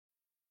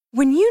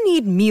When you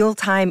need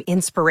mealtime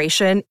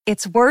inspiration,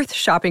 it's worth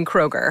shopping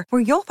Kroger,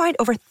 where you'll find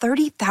over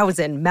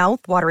 30,000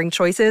 mouth-watering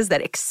choices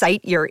that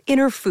excite your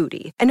inner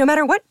foodie. And no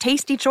matter what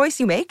tasty choice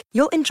you make,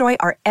 you'll enjoy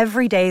our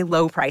everyday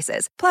low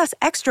prices, plus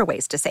extra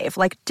ways to save,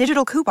 like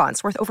digital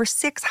coupons worth over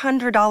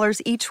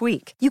 $600 each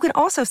week. You can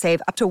also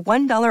save up to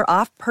 $1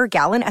 off per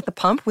gallon at the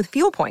pump with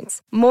fuel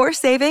points. More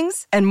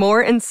savings and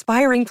more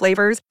inspiring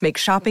flavors make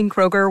shopping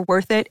Kroger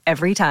worth it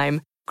every time.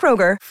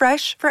 Kroger,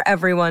 fresh for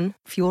everyone.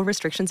 Fuel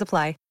restrictions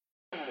apply.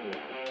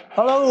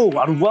 Hello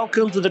and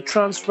welcome to the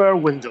Transfer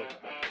Window,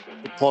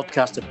 the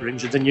podcast that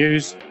brings you the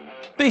news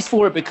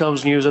before it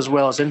becomes news, as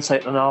well as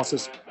insight and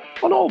analysis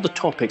on all the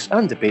topics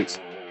and debates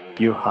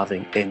you're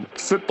having in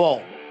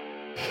football.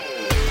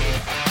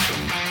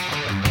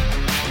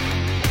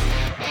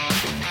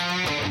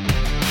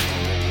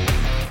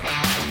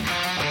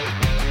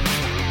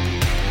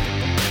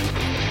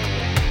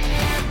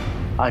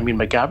 I'm Ian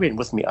McGarry, and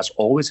with me as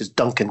always is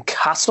Duncan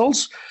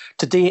Castles.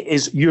 Today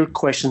is Your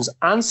Questions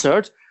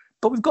Answered.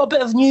 But we've got a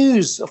bit of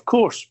news, of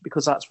course,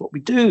 because that's what we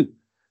do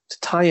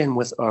to tie in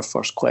with our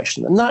first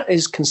question. And that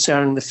is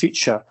concerning the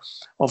future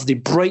of the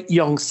bright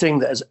young thing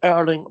that is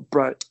Erling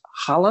Braut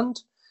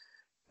Haaland,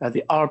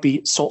 the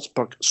RB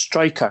Salzburg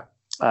striker,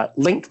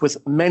 linked with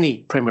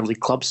many Premier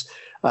League clubs.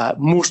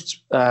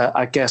 Most,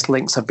 I guess,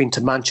 links have been to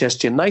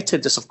Manchester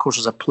United. This, of course,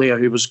 is a player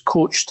who was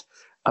coached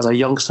as a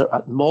youngster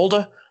at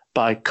Molde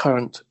by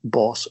current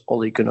boss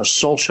Ole Gunnar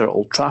Solskjaer at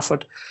Old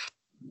Trafford.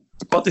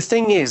 But the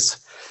thing is,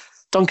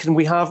 Duncan,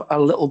 we have a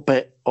little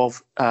bit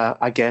of,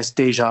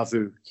 deja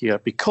vu here,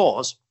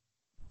 because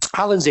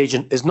Haaland's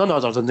agent is none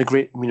other than the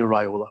great Mino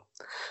Raiola.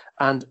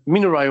 And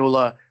Mino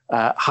Raiola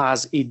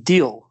has a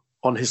deal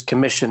on his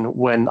commission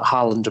when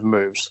Haaland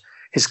moves.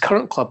 His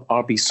current club,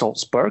 RB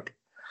Salzburg,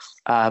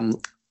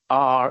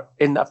 are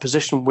in a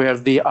position where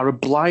they are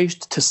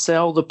obliged to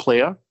sell the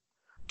player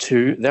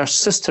to their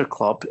sister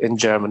club in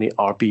Germany,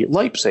 RB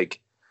Leipzig,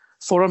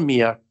 for a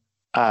mere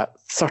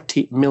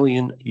 30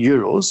 million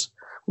euros,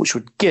 which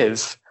would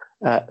give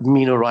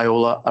Mino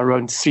Raiola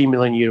around 3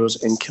 million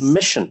euros in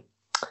commission.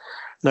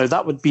 Now,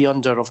 that would be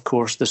under, of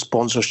course, the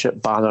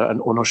sponsorship banner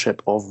and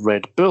ownership of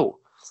Red Bull.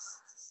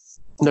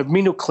 Now,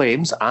 Mino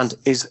claims, and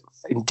is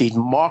indeed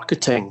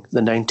marketing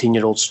the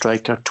 19-year-old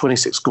striker,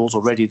 26 goals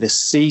already this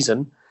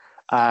season,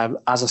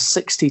 as a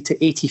 60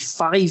 to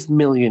 85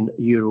 million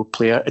euro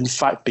player. In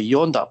fact,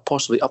 beyond that,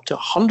 possibly up to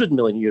 100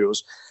 million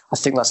euros. I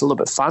think that's a little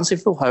bit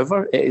fanciful.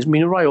 However, it is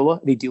Mino Raiola,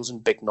 and he deals in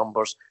big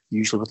numbers,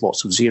 usually with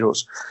lots of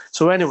zeros.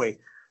 So anyway,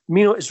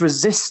 Mino is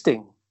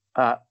resisting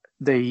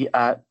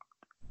the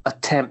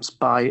attempts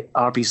by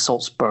RB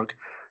Salzburg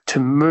to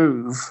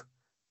move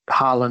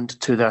Haaland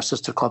to their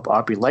sister club,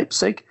 RB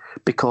Leipzig,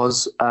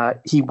 because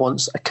he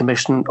wants a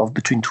commission of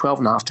between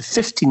 12.5 to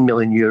 15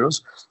 million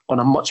euros on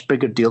a much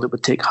bigger deal that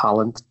would take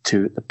Haaland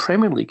to the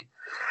Premier League.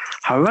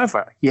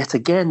 However, yet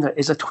again, there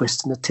is a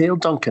twist in the tail,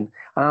 Duncan.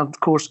 And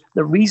of course,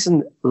 the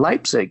reason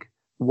Leipzig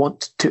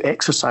want to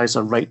exercise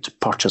a right to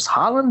purchase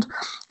Haaland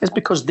is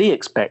because they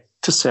expect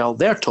to sell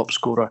their top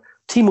scorer,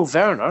 Timo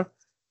Werner,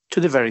 to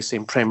the very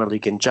same Premier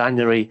League in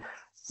January,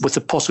 with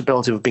the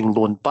possibility of being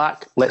loaned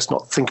back. Let's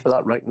not think about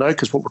that right now,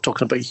 because what we're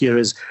talking about here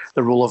is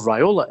the role of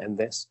Raiola in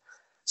this.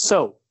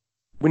 So,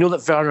 we know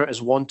that Werner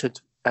is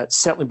wanted,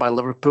 certainly by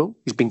Liverpool.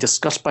 He's been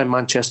discussed by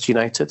Manchester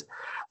United.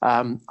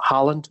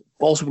 Haaland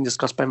also been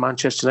discussed by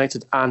Manchester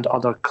United and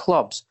other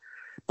clubs.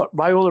 But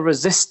Raiola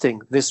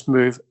resisting this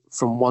move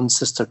from one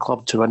sister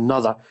club to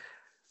another.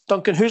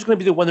 Duncan, who's going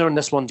to be the winner in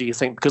this one, do you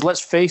think? Because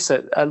let's face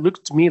it, it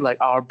looked to me like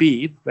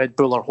RB, Red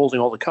Bull, are holding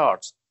all the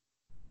cards.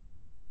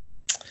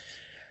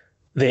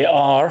 They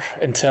are,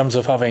 in terms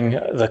of having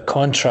the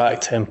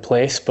contract in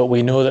place, but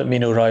we know that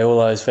Mino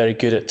Raiola is very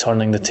good at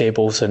turning the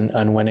tables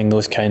and winning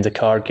those kinds of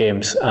card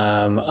games.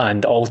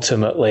 And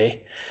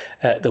ultimately,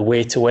 the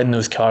way to win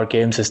those card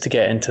games is to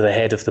get into the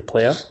head of the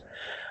player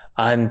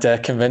and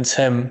convince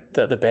him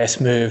that the best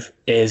move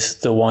is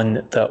the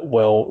one that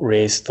will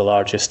raise the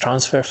largest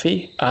transfer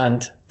fee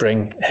and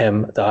bring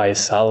him the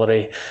highest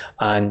salary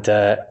and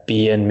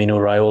be in Mino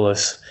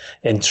Raiola's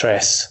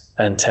interests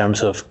in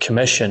terms of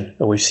commission.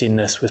 We've seen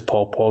this with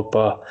Paul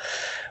Pogba.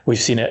 We've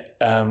seen it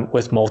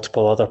with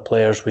multiple other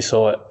players. We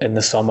saw it in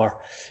the summer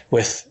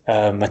with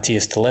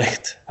Matthias de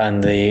Ligt,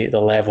 and the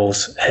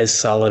levels his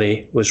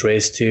salary was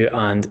raised to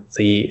and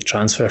the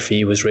transfer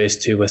fee was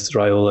raised to, with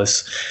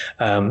Raiola's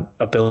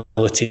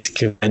ability to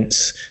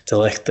convince de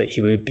Ligt that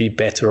he would be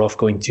better off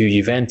going to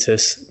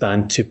Juventus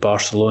than to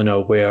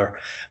Barcelona, where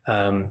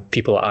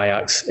people at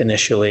Ajax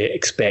initially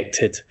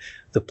expected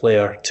the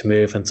player to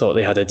move and thought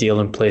they had a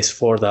deal in place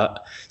for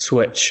that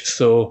switch.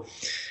 So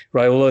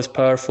Raiola is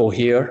powerful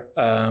here,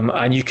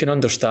 and you can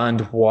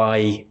understand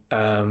why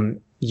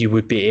you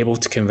would be able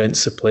to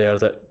convince a player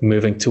that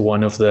moving to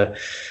one of the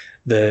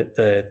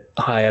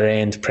higher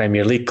end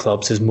Premier League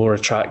clubs is more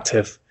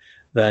attractive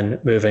than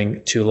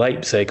moving to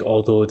Leipzig,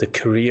 although the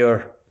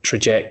career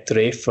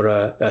trajectory for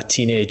a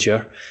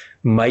teenager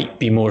might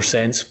be more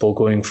sensible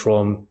going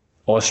from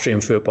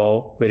Austrian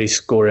football, where he's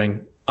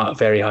scoring at a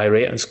very high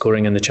rate and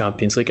scoring in the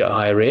Champions League at a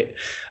high rate,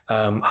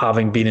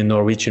 having been in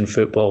Norwegian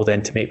football,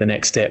 then to make the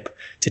next step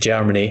to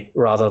Germany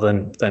rather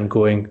than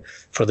going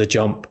for the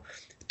jump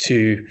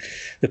to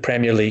the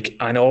Premier League.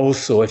 And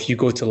also, if you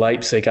go to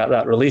Leipzig at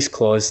that release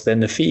clause,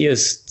 then the fee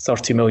is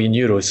 30 million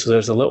euros. So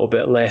there's a little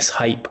bit less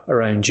hype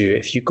around you.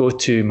 If you go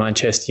to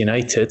Manchester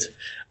United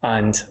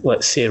and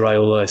let's say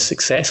Raiola is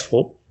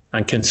successful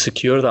and can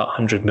secure that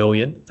 100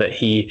 million that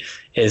he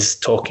is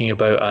talking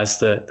about as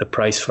the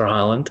price for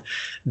Haaland,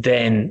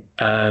 then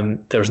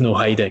there's no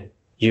hiding.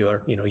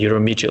 You're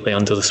immediately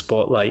under the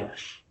spotlight.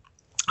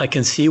 I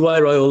can see why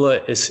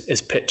Raiola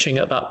is pitching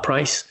at that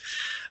price.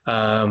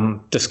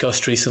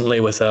 Discussed recently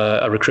with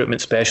a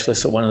recruitment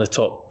specialist at one of the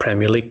top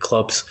Premier League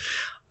clubs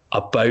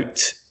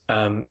about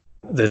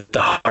the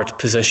hard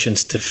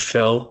positions to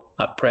fill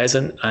at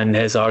present, and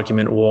his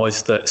argument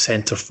was that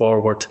centre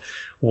forward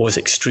was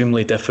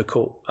extremely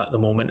difficult at the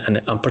moment,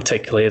 and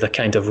particularly the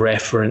kind of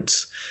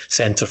reference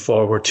centre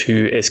forward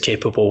who is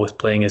capable with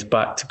playing his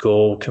back to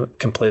goal,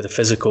 can play the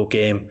physical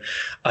game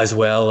as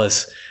well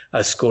as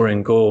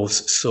scoring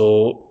goals.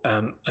 So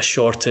a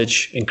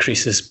shortage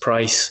increases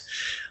price.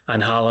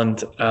 And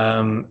Haaland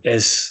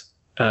is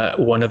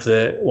one of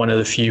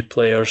the few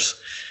players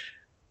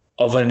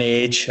of a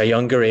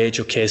younger age.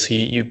 Okay, so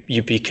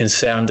you'd be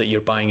concerned that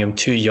you're buying him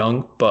too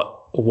young, but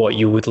what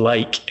you would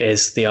like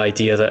is the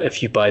idea that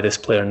if you buy this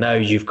player now,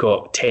 you've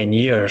got 10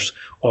 years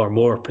or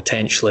more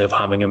potentially of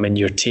having him in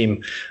your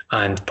team,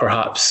 and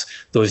perhaps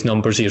those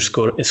numbers you're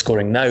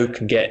scoring now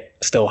can get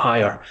still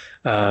higher.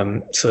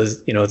 So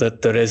that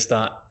there is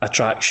that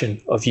attraction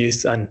of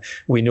youth, and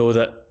we know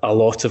that a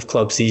lot of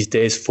clubs these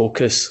days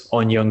focus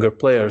on younger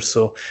players.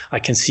 So I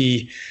can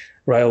see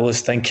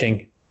Raiola's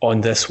thinking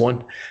on this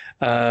one.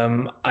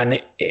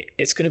 And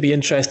it's going to be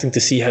interesting to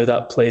see how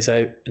that plays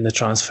out in the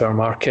transfer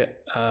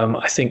market.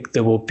 I think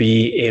there will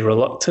be a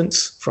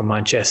reluctance from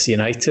Manchester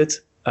United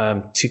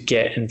to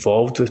get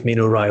involved with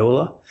Mino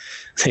Raiola.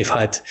 They've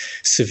had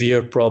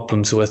severe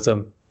problems with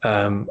him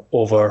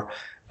over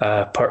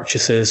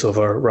purchases,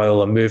 over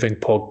Raiola moving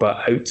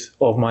Pogba out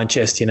of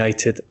Manchester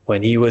United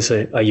when he was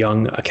a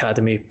young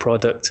academy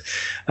product,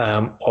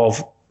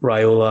 of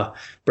Raiola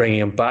bringing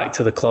him back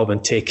to the club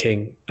and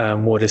taking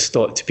what is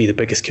thought to be the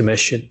biggest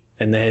commission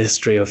in the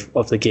history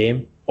of the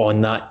game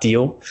on that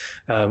deal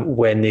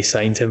when they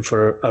signed him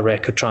for a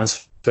record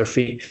transfer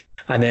fee.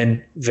 And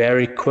then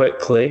very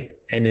quickly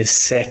in his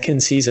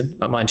second season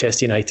at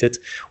Manchester United,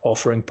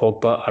 offering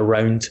Pogba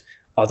around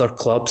other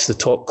clubs, the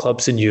top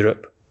clubs in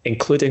Europe,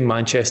 including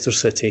Manchester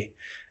City,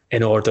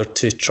 in order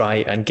to try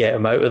and get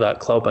him out of that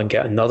club and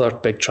get another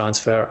big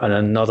transfer and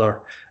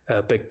another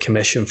big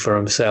commission for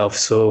himself.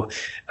 So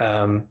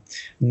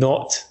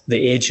not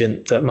the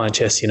agent that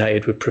Manchester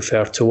United would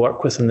prefer to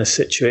work with in this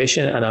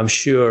situation. And I'm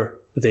sure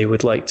they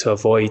would like to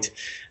avoid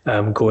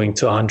going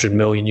to 100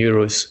 million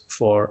euros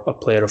for a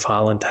player of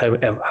Haaland,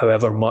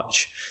 however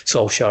much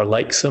Solskjaer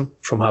likes him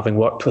from having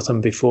worked with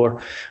him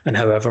before, and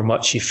however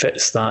much he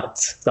fits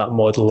that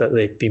model that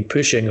they've been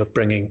pushing of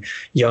bringing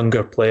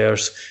younger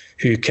players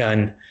who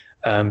can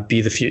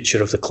be the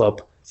future of the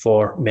club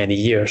for many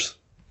years.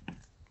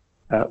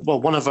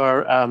 Well, one of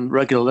our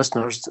regular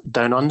listeners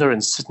down under in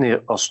Sydney,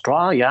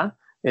 Australia,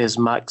 is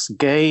Max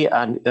Gay,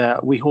 and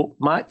we hope,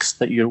 Max,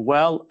 that you're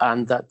well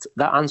and that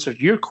answered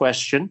your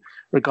question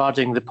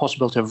regarding the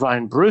possibility of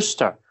Ryan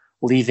Brewster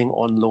leaving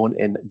on loan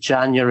in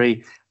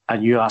January.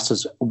 And you asked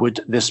us,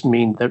 would this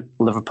mean that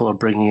Liverpool are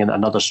bringing in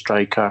another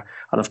striker?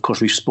 And of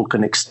course, we've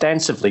spoken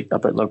extensively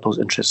about Liverpool's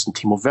interest in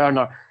Timo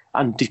Werner,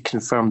 and did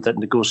confirm that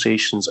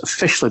negotiations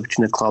officially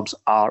between the clubs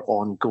are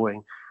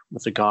ongoing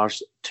with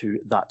regards to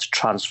that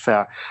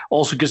transfer.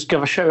 Also, just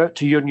give a shout out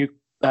to your new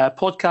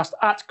podcast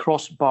at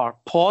Crossbar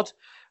Pod.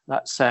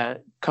 That's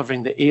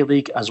covering the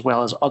A-League as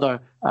well as other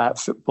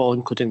football,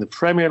 including the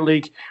Premier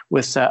League,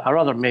 with our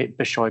other mate,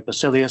 Bishoy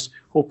Basilius.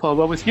 Hope all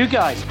well with you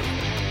guys.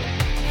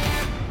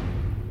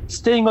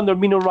 Staying on the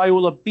Mino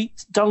Raiola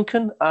beat,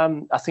 Duncan,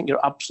 I think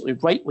you're absolutely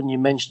right when you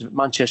mentioned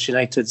Manchester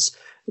United's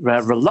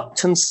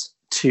reluctance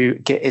to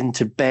get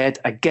into bed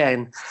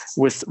again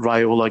with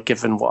Raiola,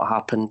 given what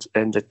happened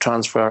in the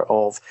transfer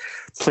of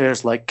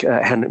players like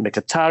Henrik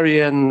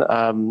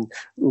Mkhitaryan,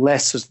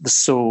 less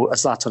so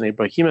as Zlatan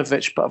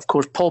Ibrahimovic, but of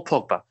course Paul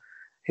Pogba,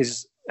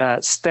 his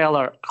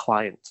stellar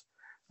client.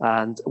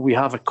 And we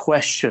have a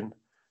question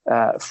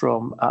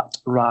from at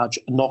Raj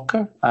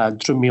Knocker,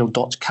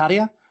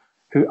 Drumil.Carrier,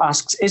 who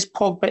asks, is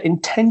Pogba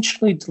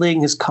intentionally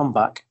delaying his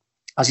comeback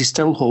as he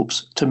still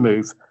hopes to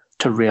move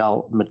to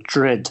Real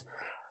Madrid?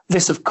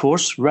 This, of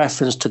course,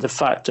 reference to the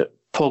fact that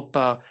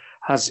Pogba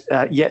has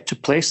yet to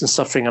play since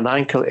suffering an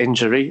ankle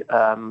injury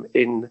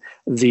in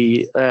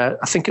the,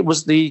 I think it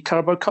was the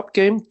Carabao Cup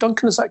game.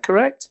 Duncan, is that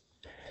correct?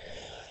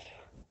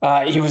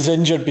 He was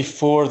injured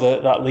before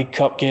that League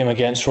Cup game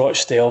against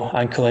Rochdale.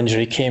 Ankle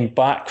injury, came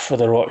back for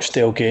the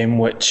Rochdale game,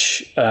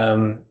 which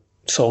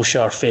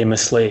Solskjaer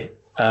famously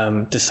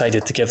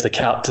decided to give the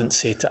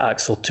captaincy to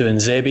Axel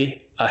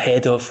Tuanzebe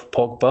ahead of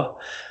Pogba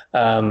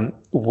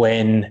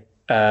when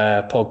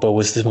Pogba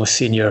was the most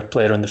senior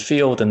player on the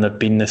field, and there'd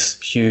been this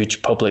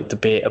huge public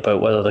debate about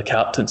whether the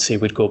captaincy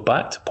would go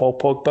back to Paul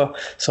Pogba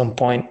at some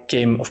point.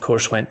 Game, of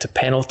course, went to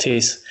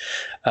penalties.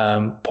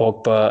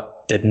 Pogba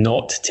did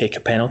not take a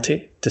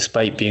penalty,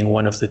 despite being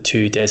one of the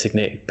two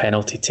designated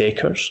penalty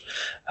takers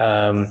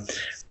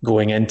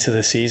going into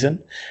the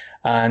season.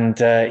 And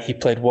he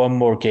played one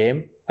more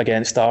game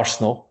against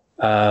Arsenal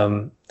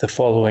the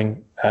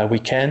following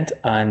weekend,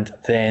 and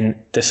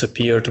then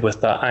disappeared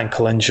with that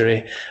ankle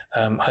injury.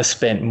 Has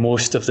spent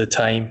most of the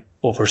time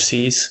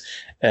overseas,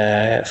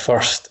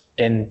 first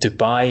in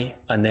Dubai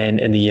and then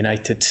in the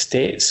United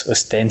States,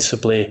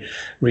 ostensibly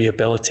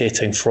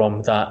rehabilitating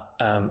from that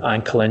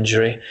ankle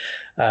injury.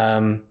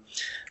 And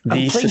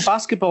playing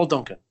basketball,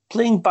 Duncan.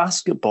 Playing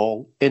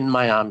basketball in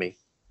Miami,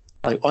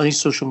 like on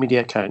his social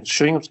media accounts,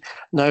 showing up.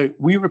 Now,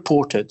 we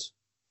reported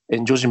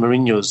in Jose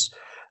Mourinho's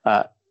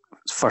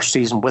first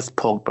season with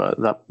Pogba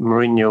that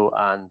Mourinho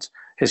and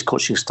his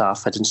coaching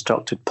staff had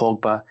instructed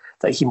Pogba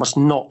that he must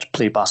not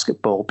play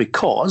basketball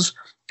because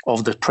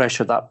of the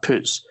pressure that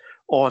puts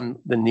on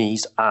the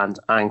knees and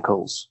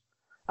ankles.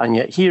 And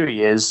yet here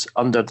he is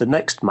under the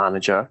next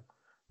manager,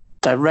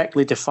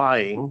 directly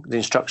defying the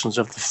instructions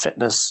of the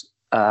fitness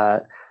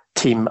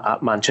team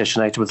at Manchester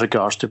United with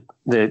regards to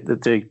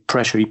the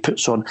pressure he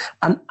puts on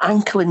an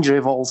ankle injury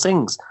of all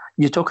things.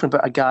 You're talking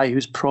about a guy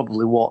who's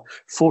probably,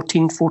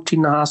 14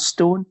 and a half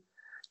stone,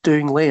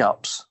 doing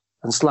layups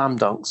and slam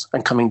dunks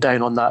and coming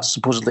down on that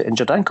supposedly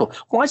injured ankle.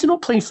 Why is he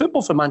not playing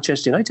football for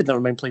Manchester United, never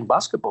mind playing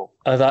basketball?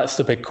 That's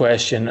the big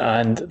question,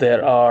 and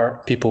there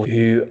are people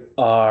who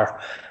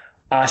are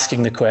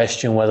asking the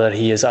question whether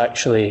he is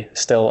actually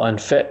still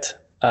unfit,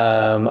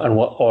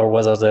 or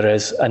whether there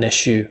is an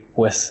issue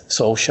with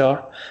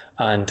Solskjaer,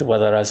 and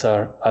whether, as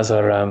our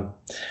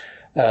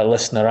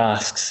listener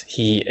asks,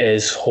 he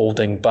is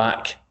holding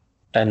back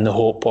in the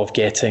hope of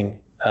getting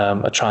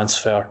a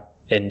transfer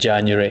in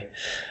January.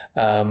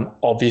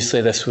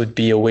 Obviously, this would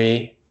be a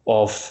way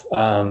of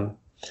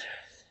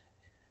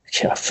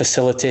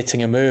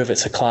facilitating a move.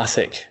 It's a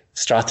classic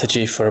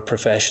strategy for a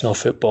professional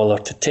footballer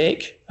to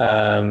take,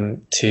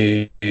 when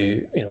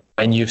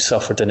you've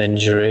suffered an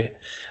injury,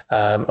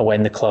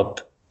 when the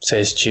club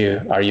says to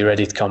you, are you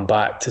ready to come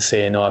back, to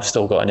say, no, I've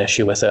still got an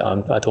issue with it,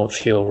 I don't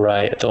feel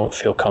right, I don't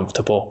feel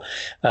comfortable,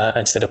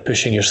 instead of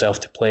pushing yourself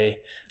to play,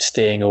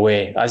 staying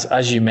away.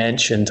 As you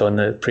mentioned on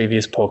the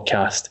previous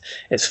podcast,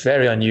 it's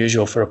very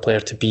unusual for a player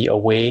to be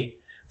away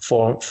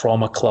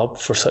from a club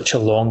for such a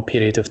long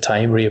period of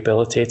time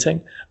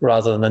rehabilitating,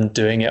 rather than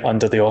doing it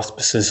under the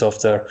auspices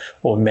of their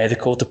own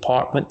medical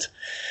department.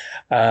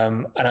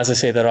 And as I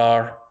say,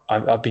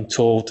 I've been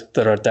told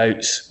there are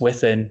doubts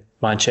within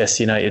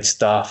Manchester United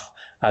staff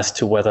as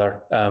to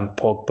whether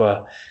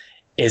Pogba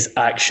is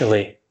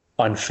actually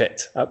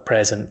unfit at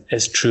present,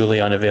 is truly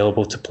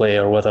unavailable to play,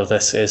 or whether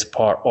this is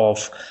part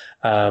of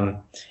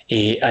an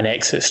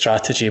exit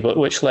strategy, but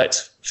which,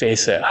 let's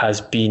face it,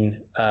 has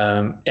been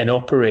in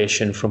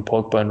operation from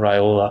Pogba and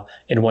Raiola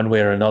in one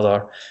way or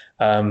another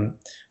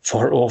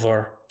for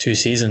over 2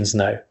 seasons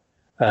now.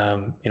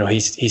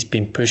 He's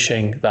been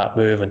pushing that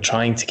move and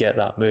trying to get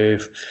that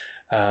move.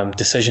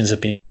 Decisions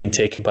have been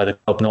taken by the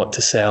club not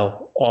to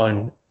sell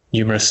on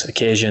numerous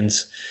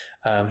occasions.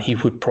 He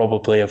would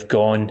probably have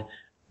gone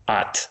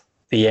at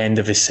the end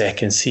of his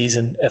second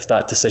season if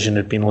that decision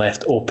had been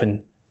left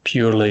open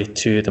purely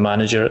to the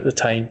manager at the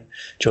time,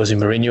 Jose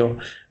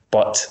Mourinho.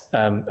 But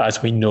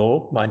as we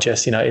know,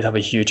 Manchester United have a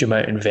huge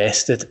amount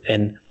invested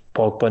in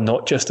Pogba,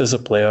 not just as a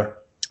player,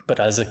 but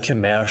as a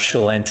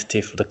commercial entity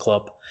for the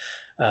club.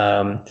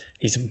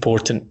 He's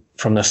important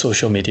from a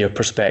social media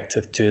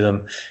perspective to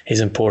them. He's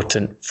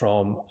important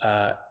from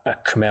a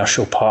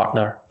commercial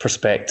partner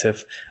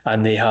perspective,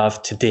 and they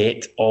have to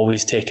date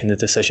always taken the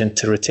decision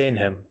to retain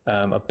him.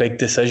 A big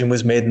decision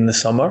was made in the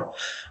summer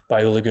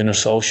by Ole Gunnar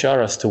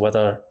Solskjaer as to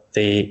whether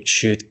they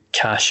should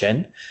cash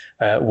in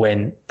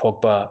when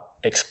Pogba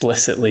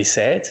explicitly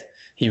said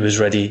he was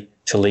ready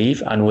to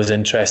leave and was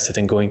interested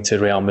in going to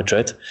Real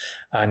Madrid.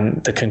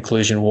 And the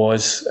conclusion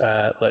was,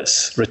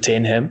 let's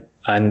retain him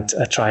and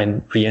try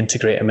and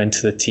reintegrate him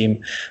into the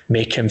team,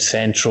 make him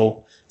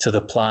central to the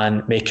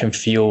plan, make him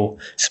feel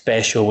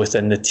special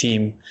within the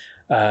team,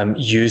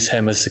 use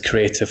him as the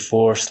creative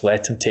force,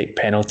 let him take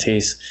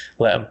penalties,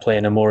 let him play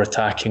in a more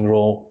attacking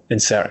role in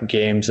certain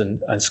games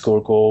and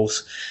score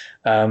goals.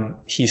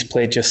 He's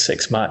played just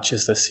 6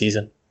 matches this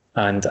season,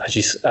 and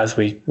as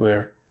we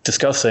were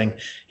discussing,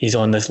 he's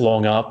on this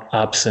long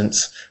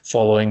absence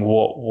following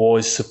what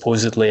was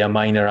supposedly a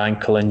minor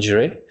ankle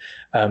injury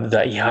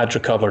that he had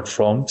recovered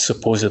from,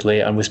 supposedly,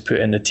 and was put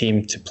in the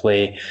team to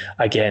play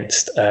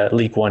against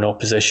League One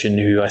opposition,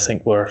 who I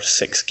think were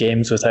 6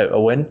 games without a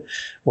win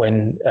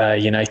when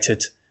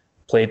United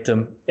played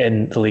them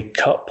in the League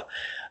Cup,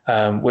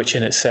 which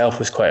in itself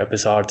was quite a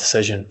bizarre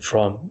decision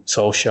from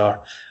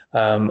Solskjaer.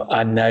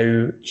 And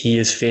now he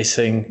is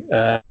facing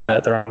the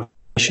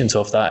ramifications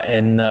of that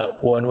in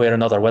one way or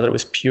another, whether it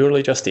was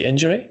purely just the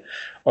injury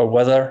or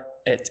whether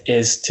it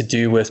is to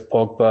do with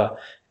Pogba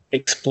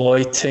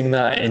exploiting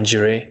that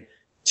injury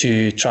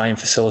to try and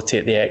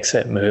facilitate the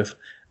exit move.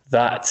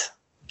 That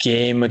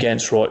game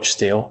against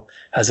Rochdale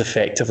has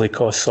effectively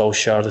cost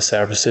Solskjaer the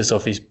services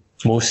of his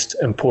most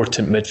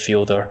important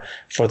midfielder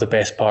for the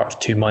best part of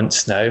 2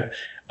 months now,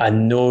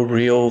 and no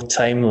real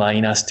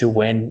timeline as to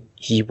when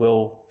he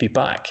will be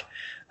back.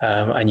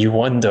 And you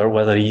wonder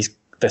whether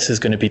this is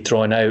going to be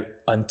drawn out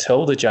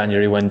until the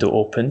January window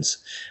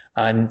opens,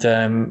 and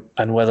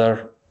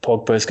whether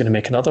Pogba is going to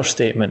make another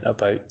statement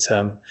about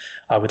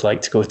I would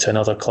like to go to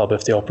another club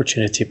if the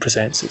opportunity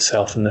presents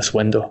itself in this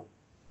window.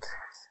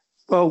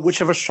 Well,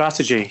 whichever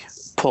strategy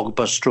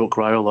Pogba stroke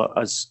Raiola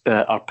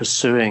are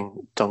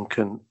pursuing,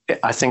 Duncan,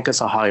 I think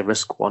it's a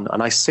high-risk one.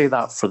 And I say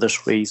that for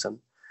this reason.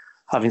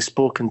 Having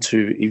spoken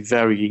to a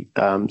very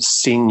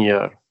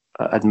senior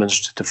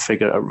administrative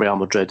figure at Real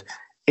Madrid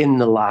in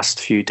the last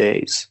few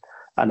days,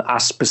 and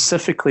asked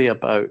specifically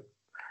about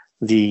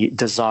the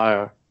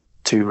desire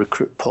to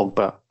recruit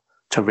Pogba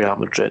to Real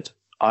Madrid,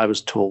 I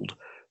was told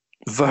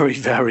very,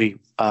 very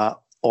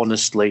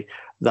honestly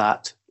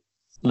that,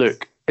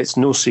 look, it's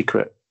no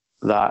secret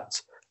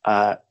that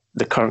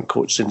the current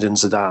coach, Zinedine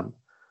Zidane,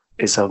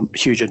 is a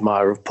huge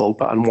admirer of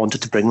Pogba and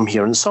wanted to bring him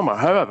here in the summer.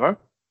 However,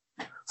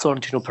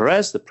 Florentino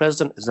Perez, the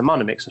president, is the man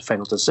who makes the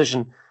final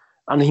decision,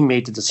 and he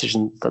made the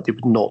decision that they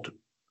would not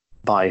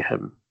buy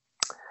him.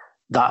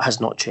 That has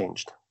not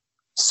changed.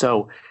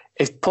 So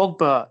if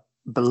Pogba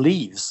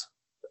believes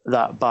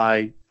that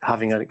by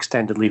having an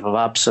extended leave of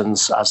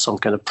absence as some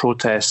kind of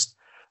protest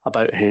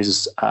about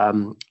his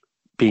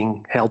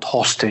being held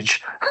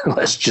hostage,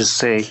 let's just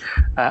say,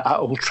 at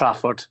Old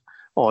Trafford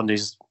on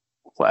his,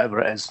 whatever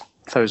it is,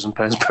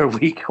 £1,000 per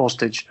week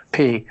hostage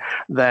pay,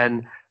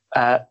 then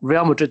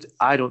Real Madrid,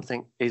 I don't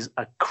think, is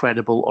a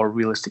credible or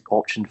realistic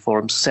option for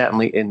him,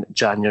 certainly in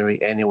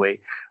January anyway.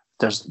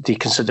 There's the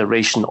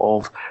consideration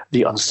of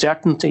the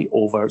uncertainty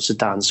over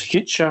Zidane's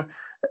future,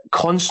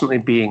 constantly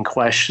being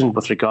questioned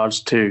with regards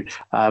to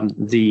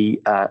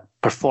the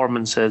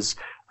performances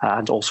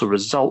and also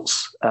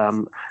results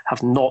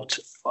have not,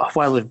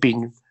 while they've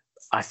been,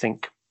 I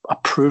think,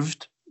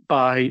 approved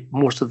by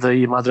most of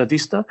the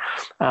Madridista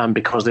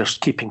because they're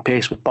keeping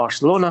pace with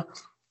Barcelona.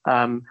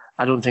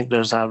 I don't think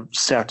there's a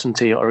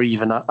certainty or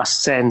even a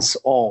sense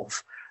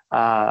of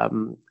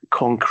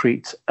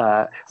concrete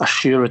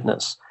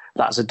assuredness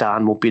that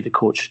Zidane will be the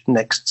coach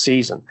next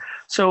season.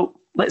 So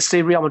let's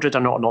say Real Madrid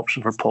are not an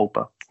option for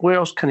Pogba. Where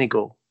else can he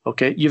go?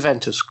 Okay,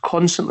 Juventus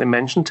constantly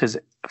mentioned his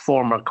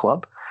former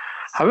club.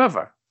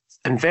 However,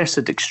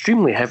 invested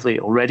extremely heavily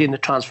already in the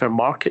transfer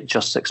market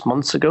just 6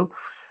 months ago,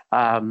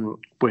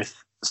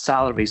 with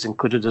salaries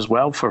included as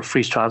well for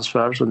free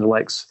transfers from the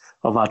likes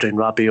of Adrien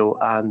Rabiot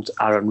and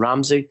Aaron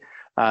Ramsey.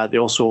 They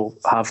also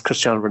have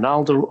Cristiano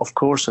Ronaldo, of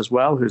course, as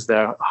well, who's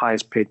their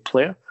highest paid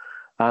player.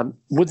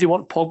 Would they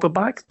want Pogba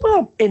back?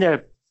 Well, in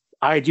an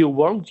ideal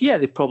world, yeah,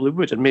 they probably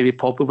would. And maybe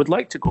Pogba would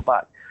like to go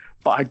back.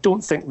 But I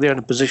don't think they're in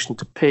a position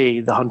to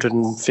pay the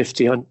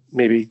 150,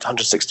 maybe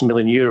 160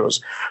 million euros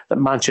that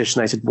Manchester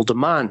United will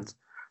demand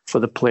for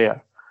the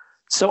player.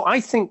 So I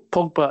think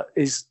Pogba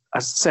is,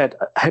 as I said,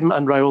 him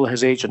and Raiola,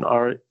 his agent,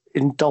 are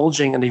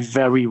indulging in a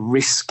very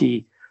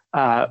risky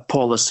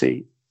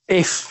policy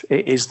if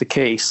it is the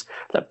case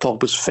that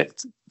Pogba's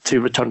fit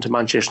to return to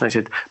Manchester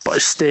United, but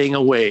is staying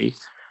away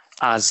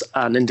as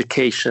an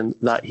indication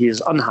that he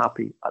is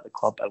unhappy at the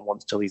club and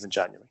wants to leave in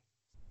January.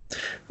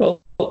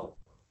 Well, look,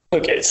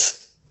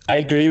 I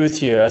agree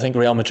with you. I think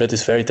Real Madrid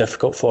is very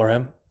difficult for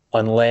him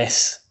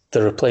unless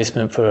the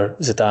replacement for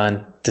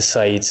Zidane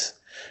decides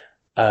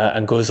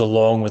and goes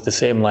along with the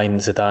same line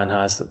Zidane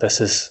has, that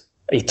this is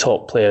a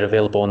top player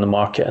available on the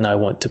market and I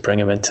want to bring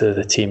him into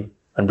the team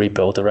and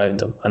rebuild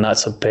around him. And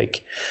that's a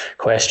big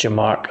question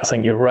mark. I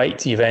think you're right,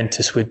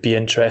 Juventus would be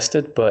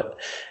interested, but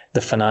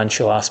the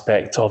financial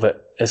aspect of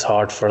it is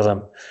hard for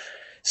them.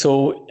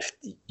 So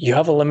you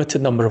have a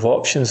limited number of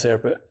options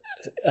there,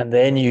 and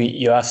then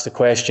you ask the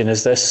question,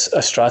 is this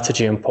a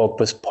strategy on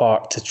Pogba's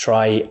part to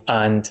try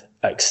and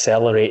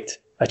accelerate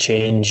a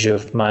change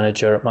of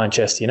manager at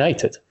Manchester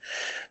United?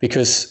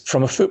 Because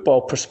from a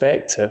football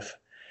perspective,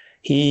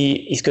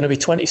 he's going to be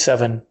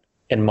 27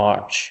 in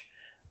March.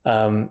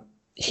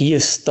 He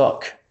is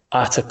stuck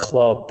at a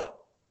club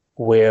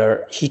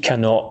where he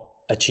cannot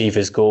achieve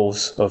his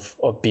goals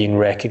of being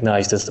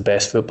recognised as the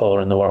best footballer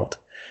in the world.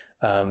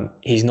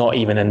 He's not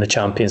even in the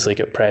Champions League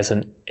at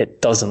present.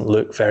 It doesn't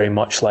look very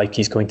much like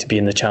he's going to be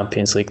in the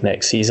Champions League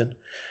next season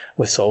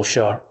with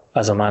Solskjaer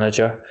as a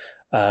manager.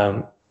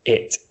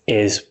 It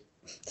is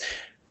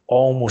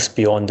almost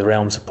beyond the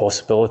realms of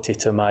possibility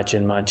to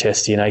imagine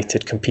Manchester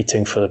United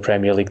competing for the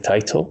Premier League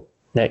title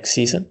next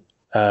season.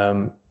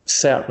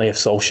 Certainly if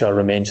Solskjaer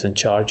remains in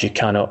charge, you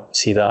cannot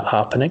see that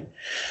happening.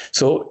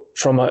 So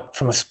from a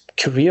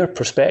career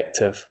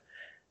perspective,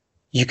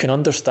 you can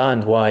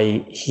understand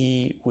why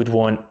he would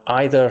want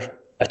either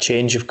a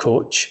change of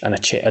coach and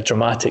a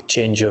dramatic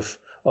change of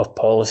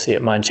policy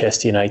at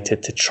Manchester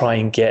United to try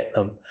and get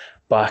them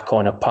back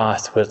on a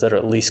path where they're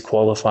at least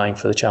qualifying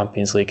for the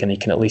Champions League and he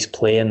can at least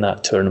play in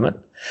that tournament.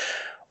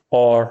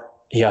 Or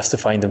he has to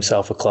find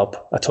himself a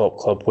top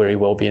club where he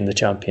will be in the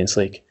Champions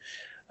League.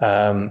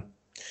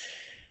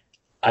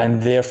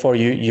 and therefore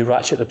you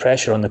ratchet the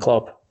pressure on the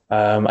club.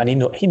 And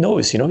he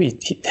knows,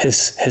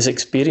 his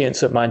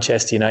experience at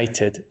Manchester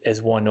United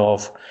is one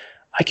of,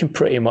 I can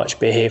pretty much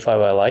behave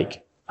how I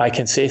like. I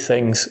can say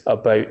things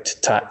about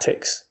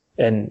tactics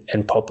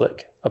in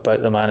public,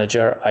 about the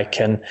manager. I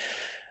can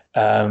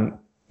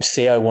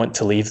say I want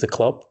to leave the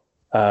club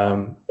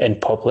in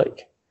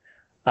public.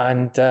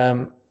 And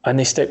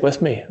they stick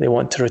with me. They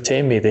want to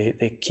retain me.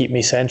 They keep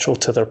me central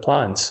to their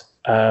plans.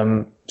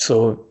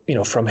 So,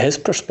 from his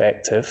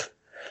perspective,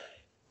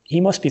 he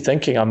must be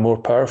thinking I'm more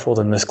powerful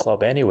than this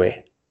club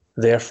anyway.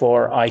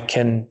 Therefore, I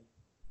can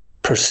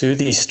pursue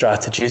these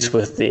strategies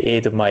with the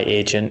aid of my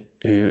agent,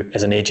 who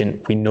is an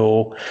agent we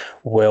know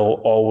will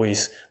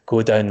always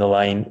go down the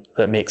line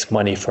that makes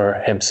money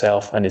for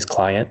himself and his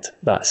client.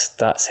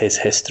 That's his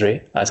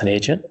history as an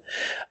agent,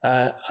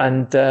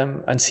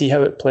 and see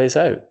how it plays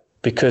out.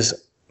 Because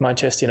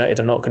Manchester United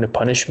are not going to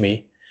punish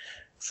me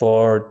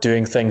for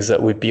doing things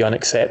that would be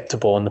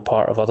unacceptable on the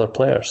part of other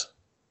players.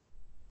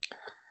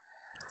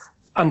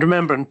 And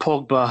remember, in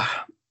Pogba,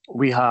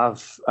 we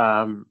have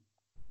a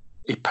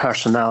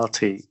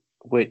personality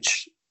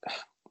which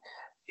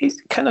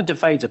kind of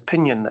divides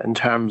opinion in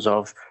terms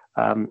of,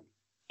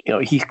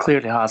 he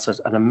clearly has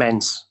an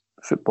immense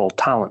football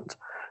talent,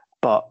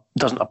 but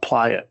doesn't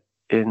apply it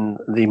in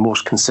the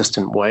most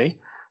consistent way.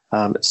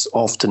 It's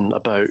often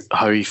about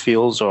how he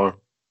feels or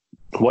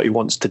what he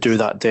wants to do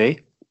that day.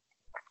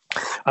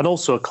 And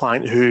also a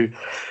client who,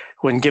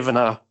 when given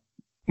a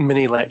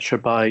mini lecture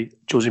by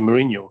Jose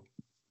Mourinho,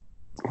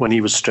 when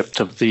he was stripped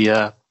of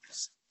the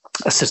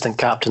assistant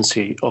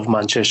captaincy of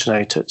Manchester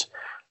United,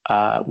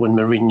 when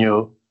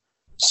Mourinho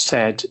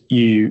said,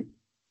 you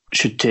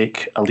should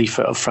take a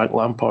leaflet of Frank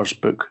Lampard's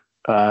book.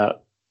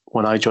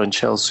 When I joined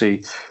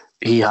Chelsea,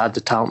 he had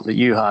the talent that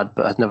you had,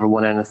 but had never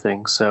won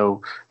anything.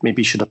 So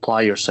maybe you should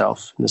apply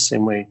yourself in the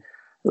same way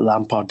that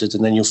Lampard did,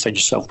 and then you'll find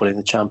yourself winning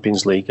the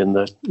Champions League and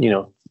the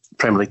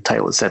Premier League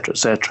title, etc.,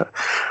 etc.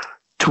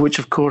 To which,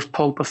 of course,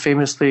 Pogba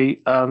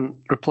famously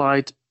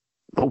replied,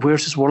 but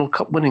where's his World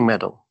Cup winning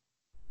medal?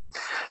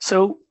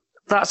 So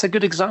that's a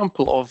good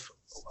example of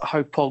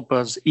how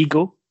Pogba's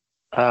ego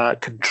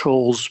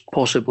controls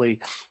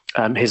possibly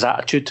his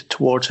attitude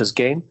towards his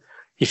game.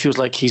 He feels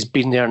like he's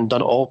been there and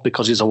done it all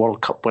because he's a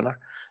World Cup winner,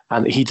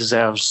 and he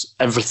deserves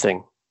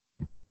everything,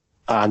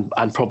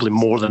 and probably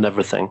more than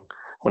everything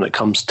when it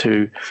comes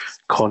to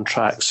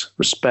contracts,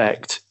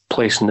 respect,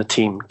 place in the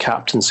team,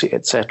 captaincy,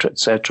 etc.,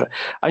 etc.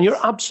 And you're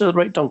absolutely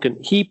right, Duncan.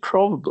 He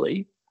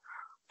probably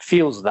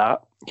feels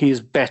that he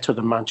is better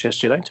than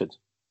Manchester United.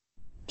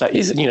 That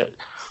is,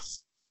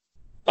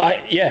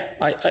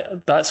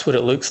 that's what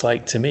it looks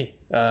like to me.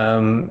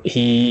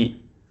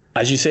 He,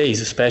 as you say,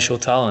 he's a special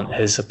talent.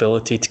 His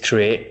ability to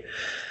create,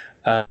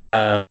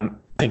 I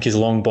think his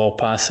long ball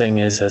passing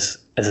is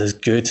as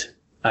good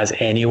as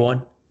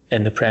anyone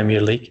in the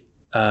Premier League,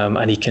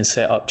 and he can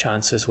set up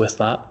chances with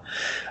that.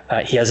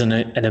 He has an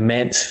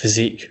immense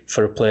physique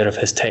for a player of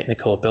his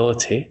technical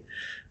ability,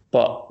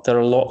 but there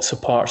are lots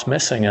of parts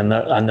missing, and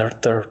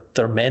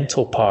they're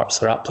mental parts,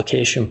 they're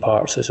application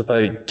parts. It's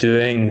about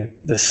doing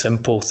the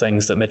simple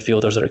things that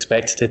midfielders are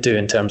expected to do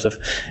in terms of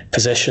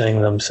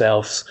positioning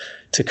themselves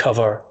to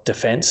cover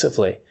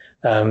defensively.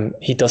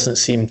 He doesn't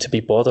seem to be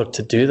bothered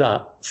to do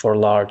that for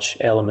large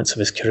elements of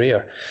his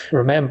career.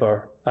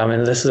 Remember,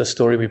 this is a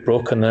story we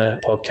broke on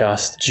the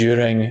podcast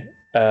during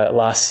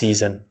last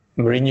season.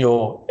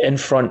 Mourinho, in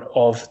front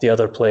of the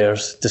other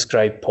players,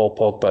 described Paul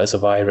Pogba as a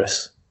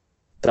virus.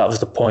 That was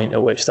the point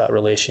at which that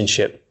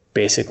relationship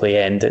basically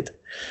ended.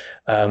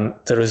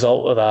 The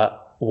result of that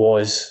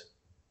was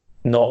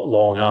not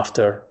long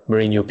after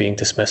Mourinho being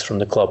dismissed from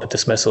the club, a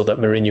dismissal that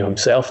Mourinho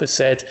himself has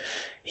said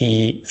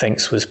he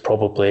thinks was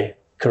probably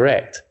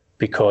correct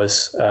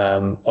because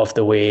of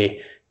the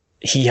way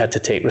he had to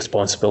take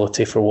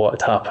responsibility for what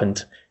had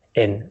happened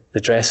in the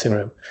dressing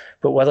room.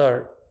 But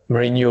whether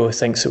Mourinho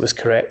thinks it was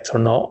correct or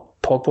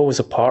not, Pogba was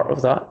a part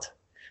of that.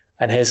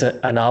 And his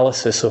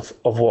analysis of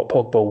what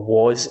Pogba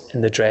was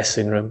in the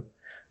dressing room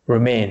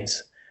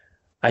remains.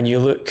 And you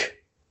look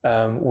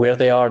where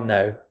they are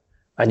now,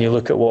 and you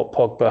look at what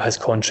Pogba has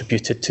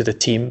contributed to the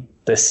team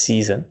this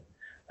season,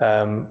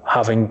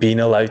 having been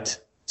allowed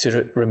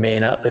to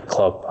remain at the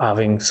club,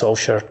 having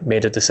Solskjaer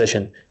made a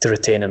decision to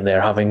retain him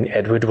there, having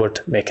Ed Woodward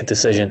make a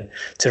decision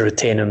to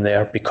retain him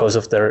there because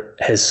of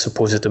his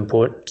supposed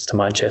importance to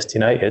Manchester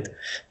United.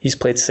 He's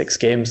played 6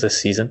 games this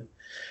season.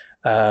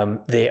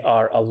 They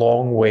are a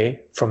long way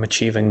from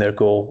achieving their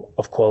goal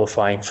of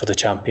qualifying for the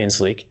Champions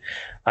League.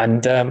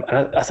 And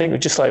I think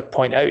we'd just like to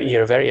point out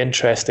here a very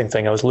interesting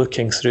thing. I was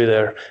looking through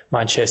their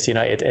Manchester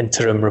United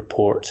interim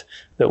report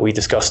that we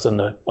discussed on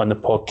the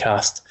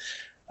podcast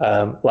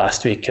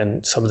last week,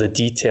 and some of the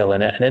detail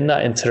in it. And in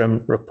that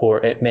interim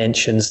report, it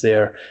mentions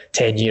their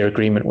 10-year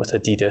agreement with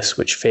Adidas,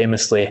 which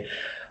famously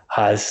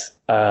has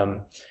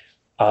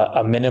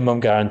a minimum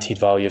guaranteed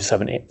value of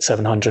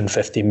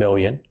 750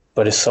 million,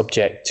 but is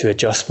subject to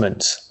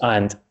adjustments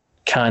and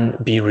can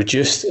be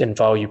reduced in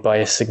value by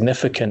a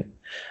significant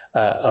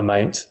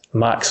amount,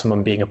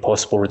 maximum being a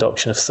possible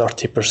reduction of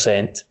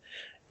 30%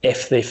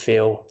 if they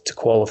fail to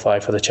qualify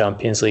for the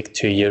Champions League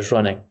 2 years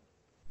running.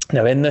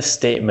 Now, in this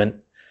statement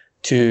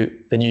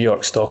to the New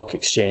York Stock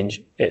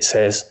Exchange, it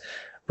says,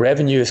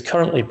 revenue is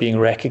currently being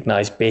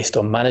recognised based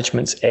on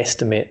management's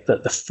estimate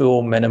that the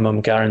full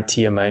minimum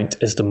guarantee amount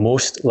is the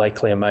most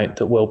likely amount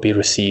that will be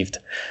received,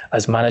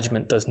 as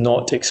management does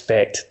not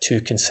expect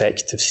 2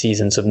 consecutive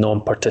seasons of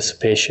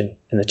non-participation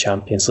in the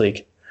Champions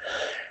League.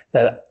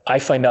 Now, I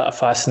find that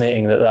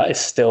fascinating that is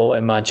still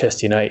in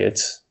Manchester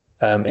United's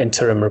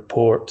interim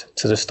report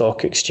to the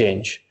Stock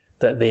Exchange,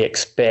 that they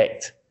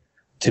expect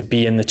to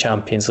be in the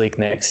Champions League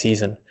next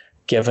season,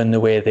 given the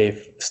way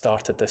they've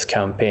started this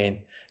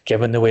campaign,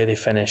 given the way they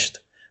finished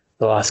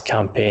the last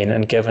campaign,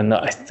 and given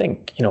that I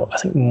think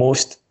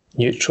most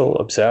neutral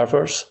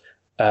observers,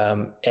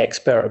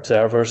 expert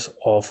observers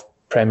of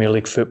Premier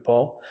League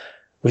football,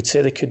 would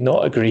say they could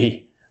not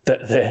agree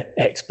that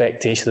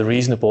the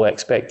reasonable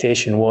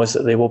expectation was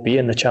that they will be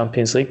in the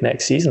Champions League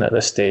next season at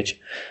this stage.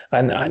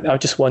 And I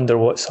just wonder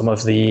what some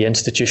of the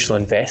institutional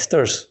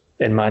investors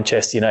in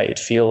Manchester United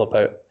feel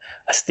about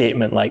a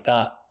statement like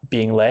that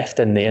being left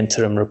in the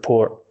interim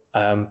report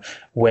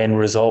when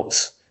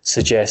results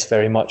suggest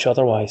very much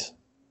otherwise.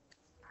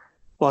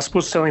 Well, I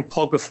suppose selling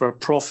Pogba for a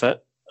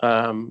profit,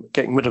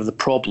 getting rid of the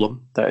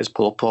problem that is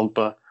Paul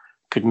Pogba,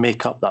 could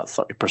make up that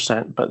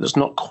 30%, but there's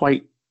not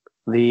quite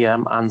the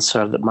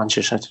answer that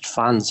Manchester United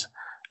fans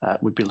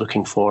would be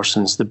looking for,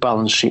 since the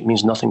balance sheet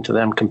means nothing to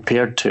them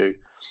compared to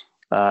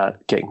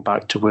getting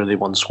back to where they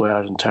once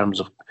were in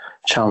terms of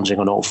challenging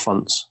on all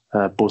fronts,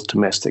 both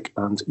domestic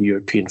and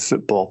European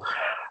football.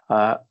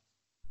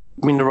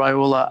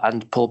 Raiola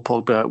and Paul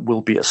Pogba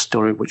will be a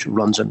story which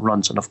runs and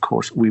runs, and of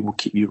course we will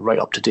keep you right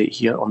up to date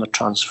here on the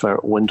Transfer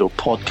Window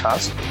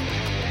podcast.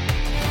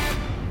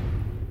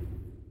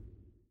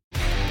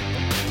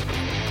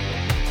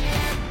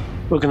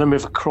 We're going to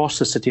move across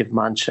the city of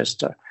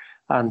Manchester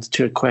and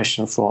to a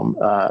question from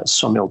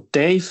Samuel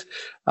Dave.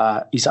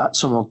 He's at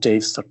Samuel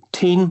Dave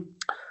 13.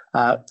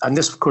 And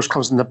this, of course,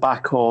 comes in the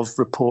back of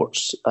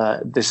reports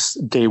this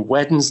day,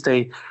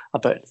 Wednesday,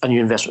 about a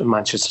new investment in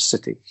Manchester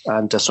City.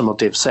 And Samuel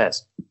Dave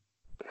says,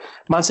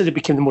 Man City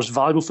became the most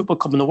valuable football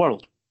club in the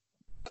world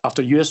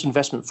after a US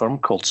investment firm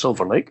called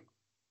Silver Lake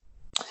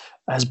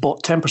has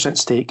bought 10%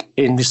 stake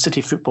in the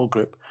City Football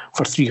Group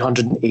for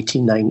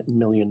 £389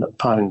 million.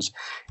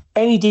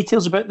 Any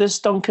details about this,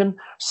 Duncan?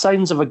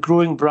 Signs of a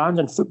growing brand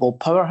and football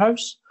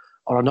powerhouse,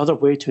 or another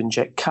way to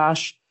inject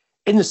cash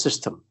in the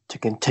system to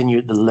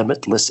continue the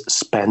limitless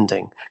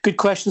spending? Good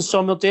question,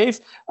 Samuel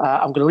Dave.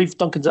 I'm going to leave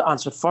Duncan to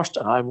answer first,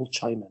 and I will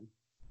chime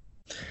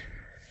in.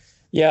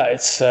 Yeah,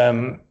 it's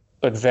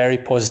very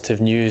positive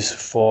news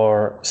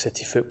for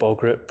City Football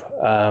Group,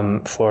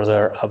 for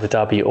their Abu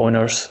Dhabi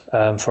owners,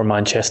 for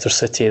Manchester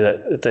City,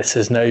 that this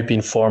has now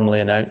been formally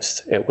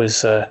announced. It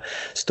was a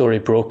story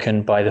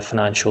broken by the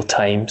Financial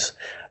Times.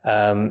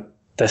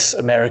 This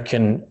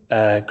American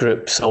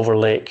group, Silver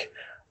Lake,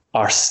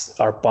 are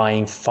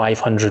buying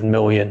 $500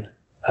 million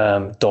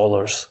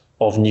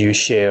of new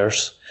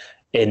shares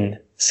in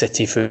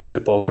City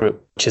Football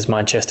Group, which is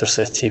Manchester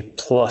City,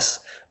 plus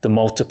the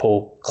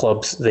multiple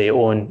clubs they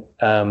own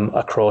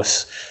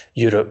across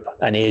Europe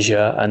and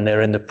Asia. And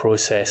they're in the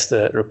process,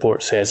 the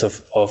report says,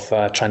 of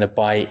trying to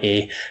buy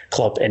a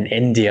club in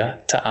India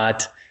to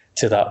add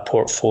to that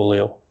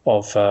portfolio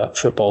of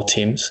football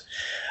teams.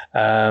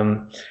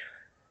 That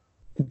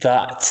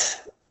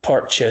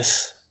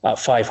purchase at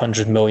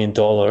 $500 million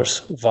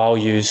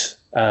values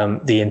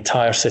the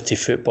entire City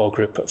Football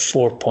Group at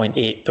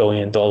 $4.8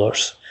 billion.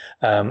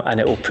 And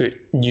it will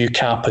put new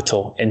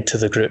capital into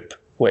the group,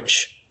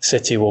 which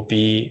City will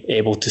be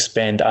able to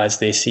spend as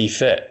they see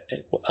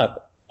fit,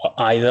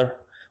 either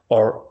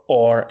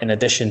or in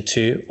addition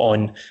to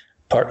on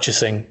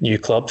purchasing new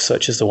clubs,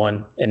 such as the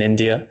one in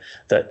India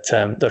that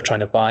they're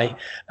trying to buy,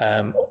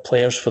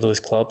 players for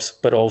those clubs,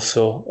 but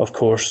also, of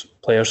course,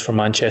 players for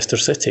Manchester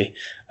City,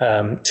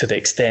 to the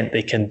extent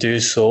they can do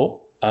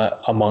so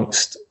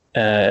amongst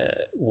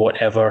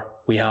whatever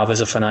we have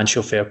as a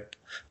financial fair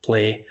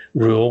play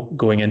rule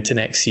going into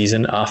next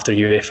season after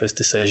UEFA's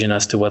decision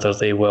as to whether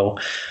they will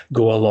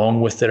go along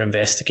with their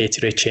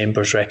investigatory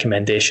chamber's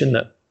recommendation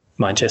that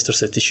Manchester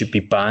City should be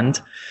banned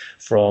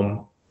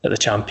from the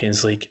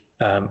Champions League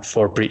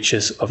for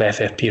breaches of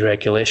FFP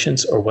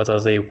regulations, or whether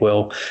they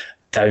will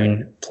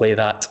downplay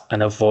that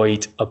and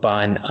avoid a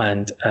ban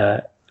and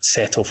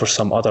settle for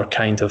some other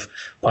kind of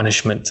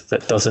punishment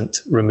that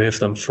doesn't remove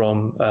them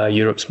from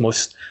Europe's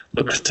most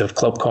lucrative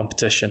club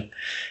competition.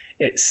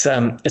 It's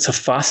a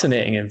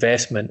fascinating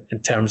investment in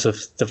terms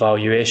of the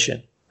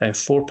valuation. And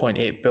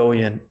 4.8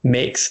 billion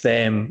makes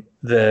them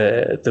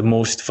the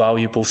most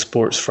valuable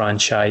sports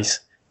franchise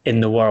in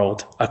the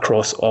world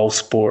across all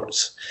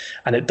sports,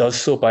 and it does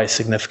so by a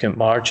significant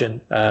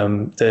margin.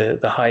 The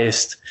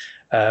highest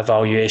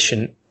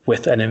valuation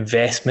with an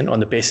investment on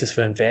the basis of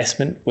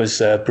investment was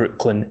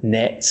Brooklyn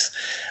Nets,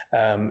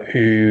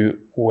 who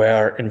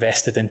were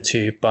invested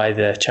into by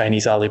the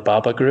Chinese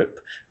Alibaba Group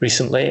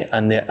recently,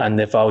 and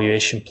the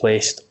valuation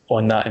placed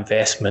on that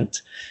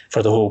investment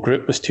for the whole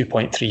group was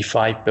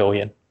 2.35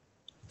 billion.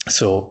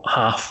 So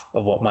half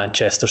of what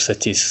Manchester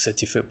City's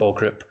City Football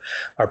Group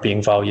are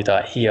being valued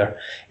at here.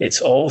 It's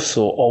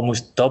also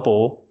almost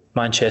double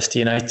Manchester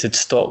United's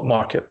stock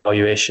market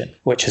valuation,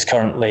 which is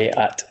currently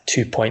at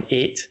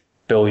 2.8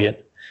 billion,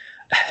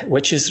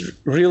 which is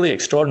really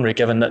extraordinary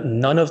given that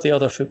none of the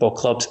other football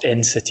clubs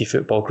in City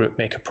Football Group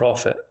make a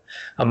profit.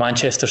 And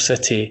Manchester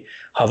City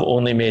have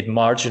only made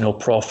marginal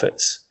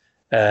profits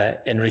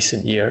in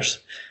recent years.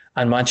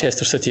 And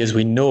Manchester City, as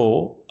we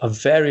know, a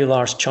very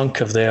large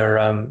chunk of their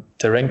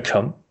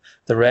income,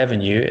 the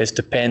revenue, is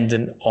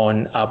dependent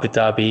on Abu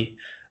Dhabi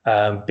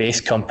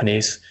based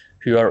companies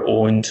who are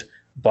owned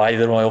by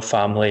the royal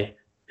family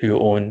who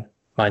own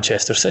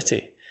Manchester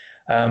City.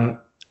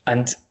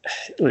 And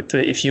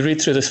if you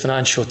read through this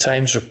Financial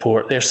Times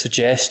report, their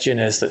suggestion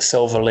is that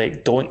Silver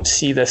Lake don't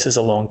see this as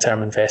a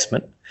long-term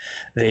investment.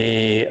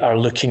 They are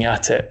looking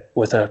at it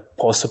with a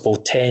possible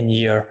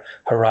 10-year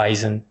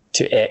horizon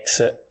to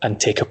exit and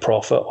take a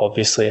profit,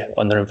 obviously,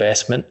 on their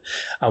investment,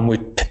 and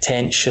would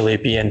potentially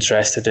be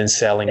interested in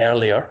selling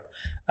earlier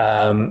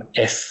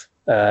if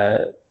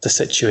the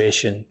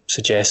situation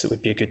suggests it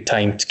would be a good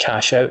time to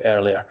cash out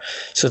earlier.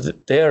 So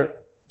that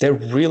they're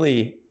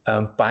really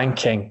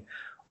banking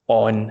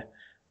on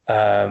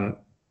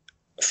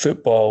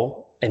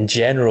football in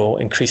general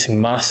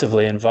increasing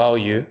massively in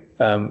value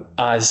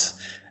as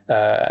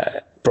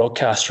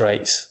broadcast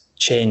rights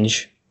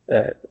change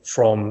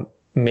from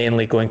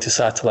mainly going to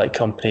satellite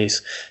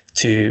companies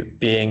to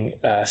being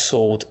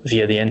sold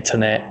via the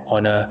internet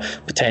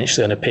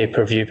potentially on a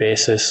pay-per-view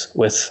basis,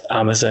 with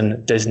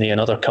Amazon, Disney and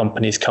other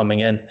companies coming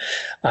in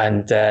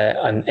and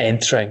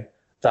entering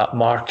that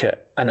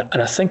market. And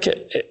I think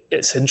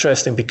it's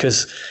interesting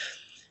because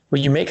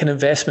when you make an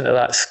investment at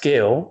that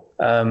scale,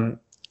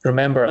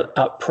 remember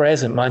at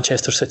present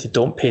Manchester City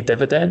don't pay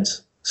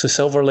dividends, so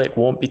Silver Lake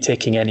won't be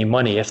taking any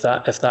money if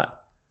that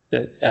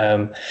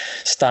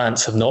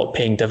stance of not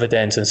paying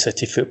dividends in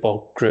City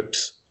Football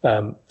Group's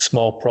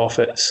small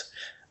profits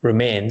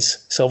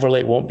remains. Silver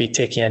Lake won't be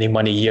taking any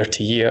money year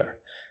to year,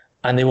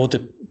 and they will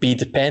be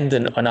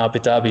dependent on Abu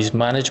Dhabi's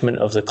management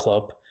of the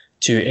club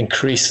to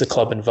increase the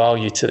club in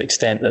value to the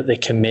extent that they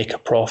can make a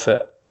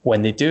profit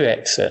when they do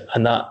exit,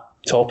 and that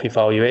top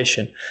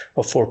evaluation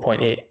of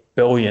 4.8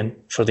 billion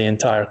for the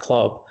entire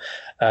club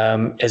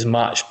is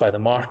matched by the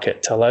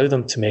market to allow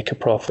them to make a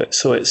profit.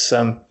 So it's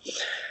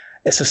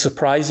a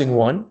surprising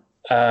one,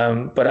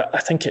 but I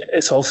think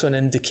it's also an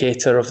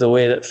indicator of the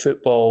way that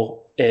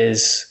football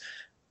is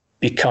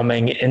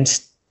becoming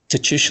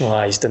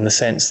institutionalized, in the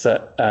sense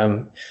that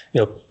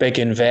big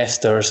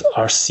investors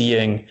are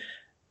seeing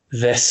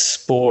this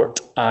sport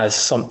as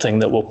something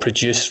that will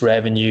produce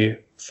revenue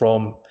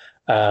from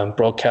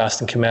broadcast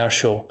and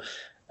commercial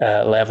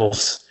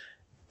levels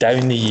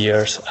down the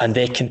years, and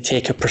they can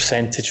take a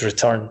percentage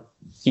return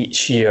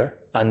each year,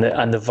 and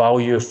the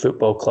value of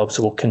football clubs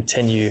will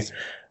continue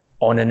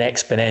on an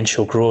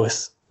exponential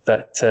growth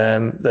that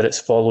it's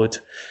followed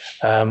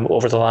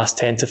over the last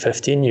 10 to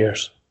 15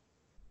 years.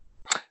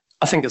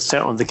 I think it's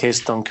certainly the case,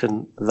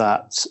 Duncan,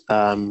 that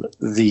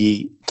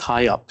the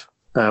tie-up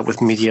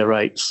with media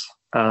rights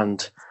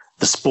and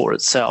the sport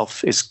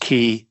itself is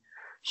key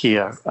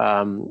here.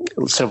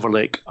 Silver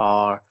Lake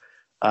are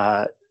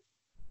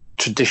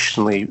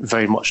traditionally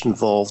very much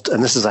involved,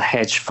 and this is a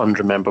hedge fund,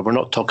 remember. We're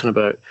not talking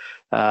about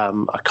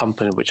a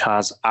company which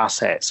has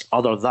assets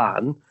other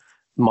than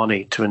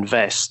money to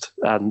invest,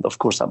 and of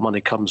course that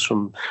money comes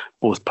from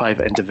both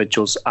private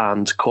individuals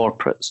and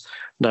corporates.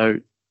 Now,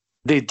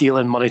 they deal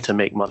in money to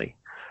make money.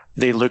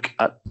 They look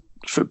at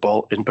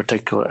football in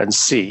particular and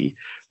see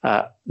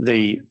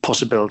the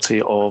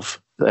possibility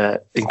of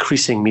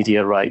increasing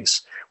media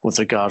rights with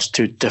regards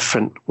to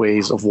different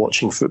ways of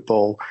watching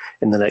football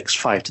in the next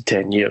 5 to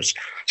 10 years.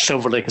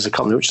 Silver Lake is a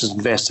company which has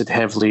invested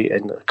heavily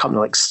in a company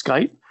like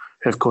Skype,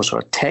 who of course are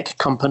a tech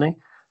company,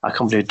 a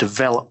company who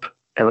develop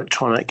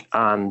electronic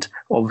and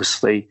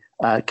obviously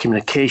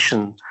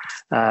communication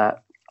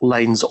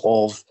lines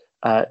of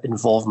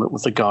involvement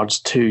with regards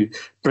to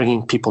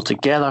bringing people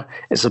together.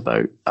 It's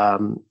about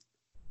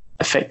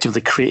effectively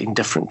creating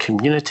different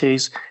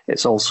communities.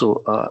 It's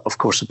also, of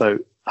course, about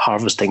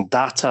harvesting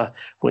data,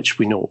 which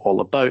we know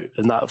all about.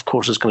 And that, of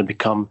course, is going to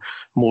become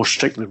more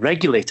strictly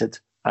regulated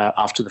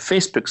after the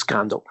Facebook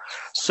scandal.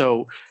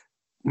 So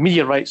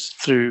media rights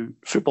through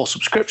football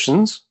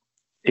subscriptions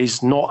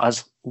is not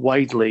as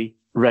widely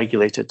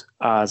regulated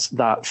as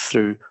that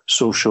through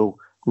social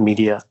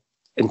media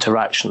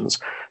interactions.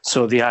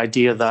 So the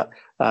idea that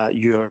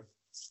your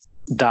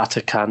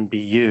data can be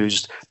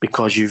used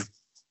because you've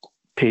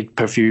paid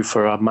per view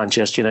for a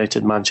Manchester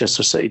United,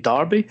 Manchester City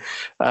derby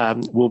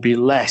will be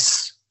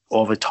less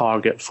of a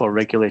target for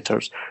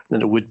regulators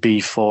than it would be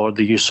for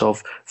the use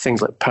of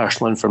things like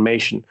personal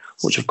information,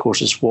 which of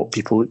course is what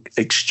people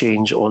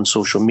exchange on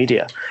social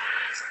media.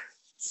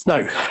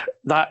 Now,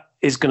 that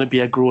is going to be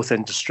a growth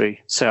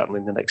industry,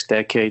 certainly in the next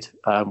decade.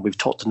 We've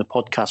talked in the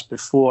podcast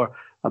before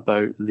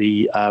about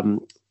the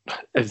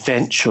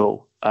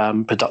eventual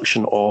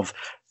production of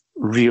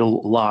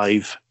real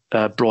live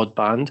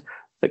broadband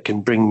that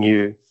can bring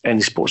you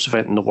any sports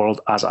event in the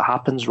world as it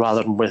happens,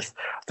 rather than with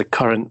the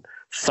current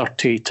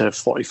 30 to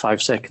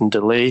 45 second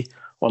delay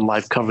on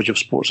live coverage of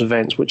sports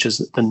events, which is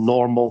the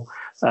normal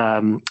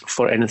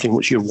for anything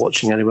which you're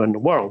watching anywhere in the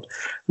world.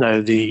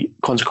 Now, the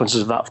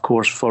consequences of that, of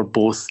course, for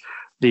both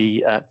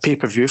the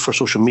pay-per-view, for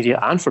social media,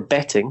 and for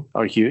betting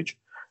are huge,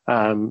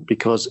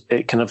 because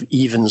it kind of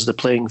evens the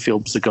playing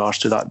field with regards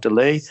to that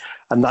delay.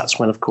 And that's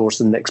when, of course,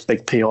 the next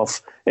big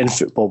payoff in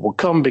football will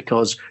come,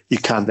 because you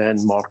can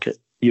then market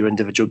your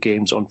individual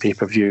games on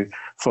pay-per-view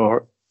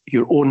for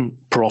your own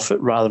profit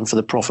rather than for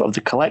the profit of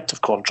the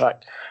collective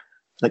contract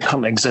that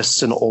currently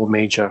exists in all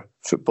major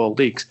football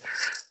leagues.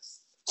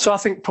 So I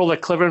think probably a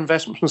clever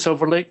investment from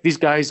Silver Lake. These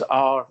guys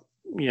are,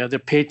 they're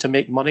paid to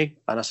make money,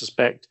 and I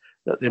suspect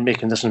that they're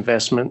making this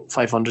investment,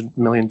 $500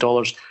 million,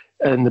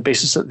 on the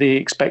basis that they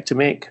expect to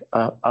make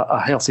a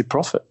healthy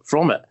profit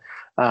from it.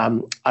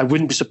 I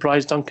wouldn't be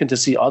surprised, Duncan, to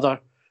see other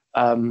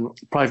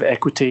private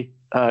equity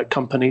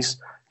companies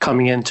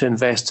coming in to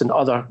invest in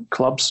other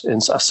clubs in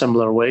a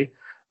similar way.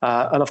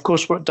 And of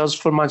course, what it does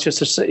for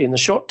Manchester City in the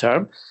short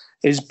term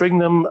is bring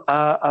them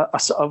a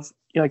sort of,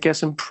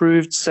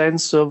 improved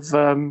sense of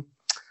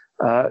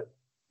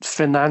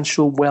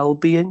financial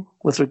well-being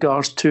with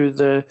regards to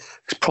the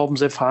problems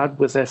they've had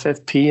with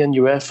FFP and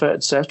UEFA,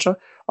 etc.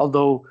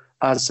 Although,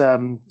 as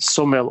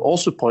Somel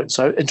also points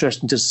out,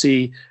 interesting to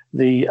see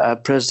the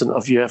president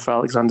of UEFA,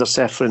 Alexander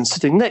Ceferin,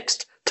 sitting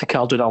next to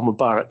Khaldun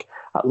Al-Mubarak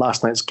at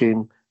last night's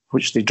game,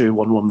 which they drew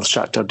 1-1 with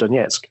Shakhtar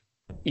Donetsk.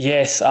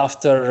 Yes,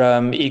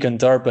 after Egan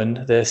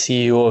Durbin, the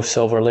CEO of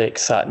Silver Lake,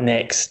 sat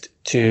next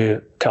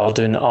to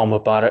Khaldun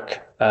Al-Mubarak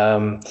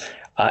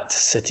at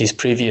City's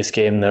previous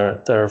game,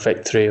 their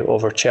victory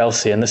over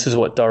Chelsea. And this is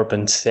what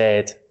Durbin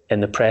said in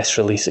the press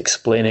release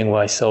explaining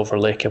why Silver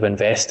Lake have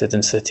invested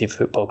in City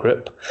Football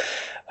Group.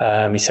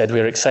 He said,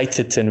 "We're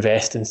excited to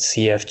invest in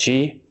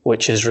CFG,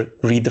 which is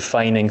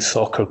redefining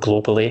soccer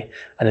globally,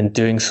 and in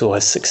doing so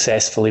has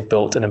successfully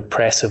built an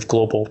impressive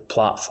global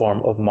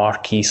platform of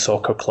marquee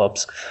soccer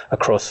clubs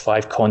across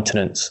 5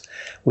 continents.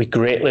 We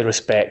greatly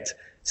respect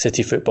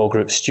City Football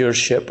Group's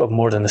stewardship of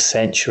more than a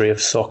century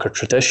of soccer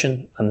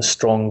tradition and the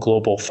strong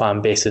global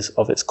fan bases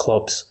of its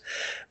clubs.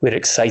 We're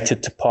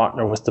excited to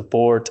partner with the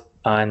board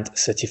and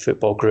City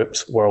Football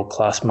Group's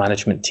world-class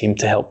management team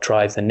to help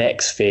drive the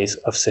next phase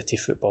of City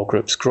Football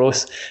Group's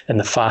growth in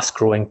the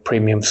fast-growing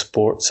premium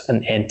sports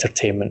and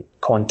entertainment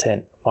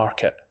content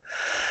market."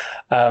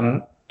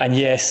 And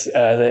yes,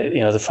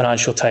 the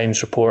Financial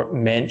Times report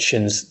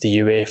mentions the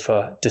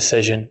UEFA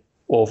decision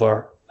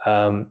over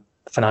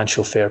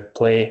financial fair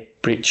play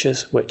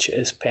breaches, which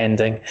is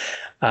pending,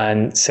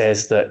 and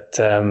says that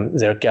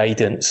their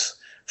guidance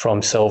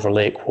from Silver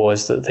Lake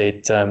was that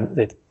they'd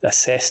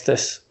assessed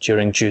this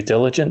during due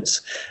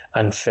diligence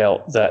and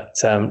felt that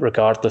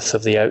regardless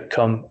of the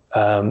outcome,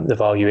 the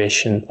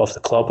valuation of the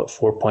club at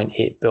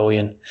 $4.8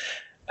 billion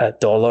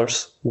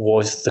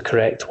was the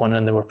correct one,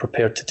 and they were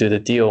prepared to do the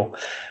deal.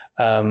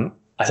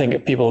 I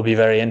think people will be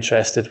very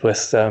interested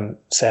with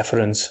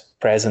Ceferin's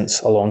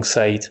presence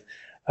alongside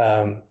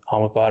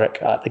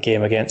Al-Mubarak at the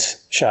game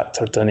against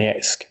Shakhtar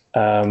Donetsk,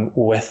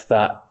 with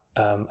that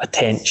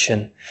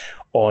attention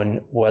on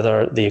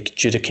whether the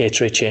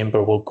adjudicatory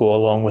chamber will go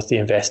along with the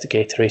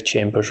investigatory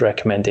chamber's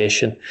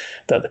recommendation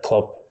that the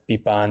club be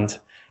banned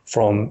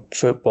from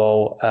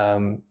football.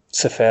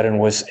 Ceferin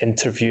was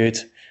interviewed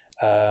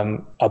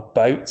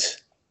about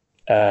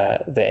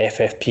the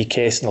FFP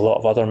case and a lot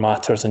of other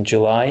matters in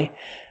July,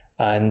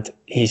 and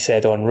he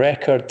said on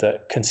record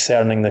that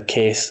concerning the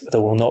case,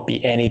 there will not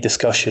be any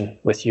discussion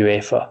with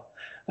UEFA,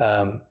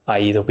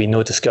 i.e. there'll be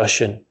no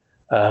discussion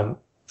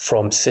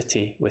from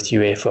City with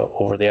UEFA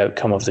over the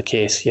outcome of the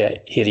case.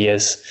 Yet here he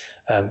is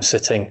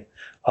sitting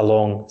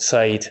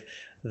alongside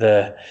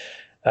the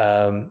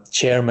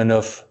chairman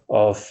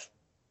of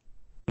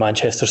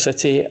Manchester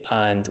City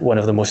and one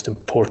of the most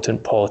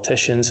important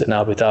politicians in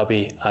Abu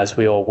Dhabi as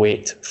we all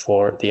wait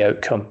for the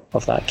outcome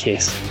of that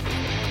case.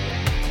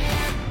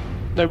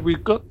 Now,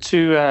 we've got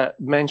to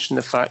mention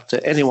the fact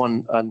that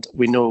anyone, and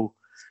we know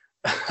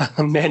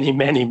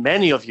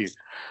many of you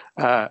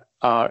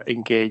are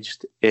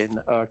engaged in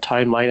our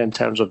timeline in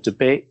terms of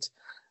debate.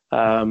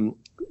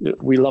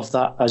 We love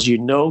that, as you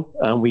know,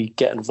 and we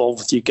get involved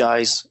with you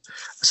guys.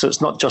 So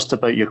it's not just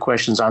about your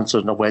questions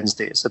answered on a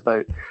Wednesday. It's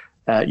about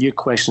your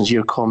questions,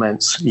 your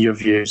comments, your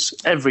views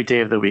every day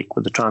of the week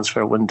with the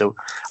transfer window.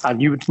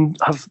 And you would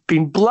have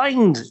been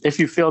blind if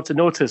you failed to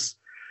notice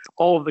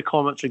all of the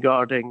comments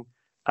regarding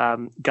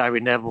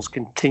Gary Neville's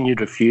continued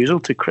refusal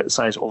to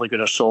criticise Ole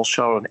Gunnar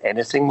Solskjaer on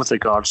anything with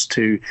regards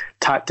to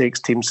tactics,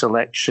 team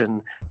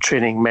selection,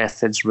 training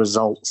methods,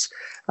 results,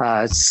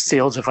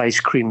 sales of ice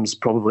creams,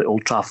 probably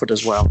Old Trafford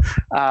as well.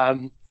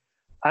 And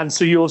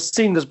so you'll have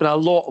seen there's been a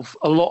lot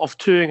of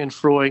toing and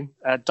froing.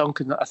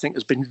 Duncan, I think,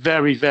 has been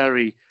very,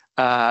 very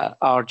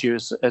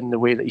arduous in the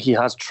way that he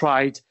has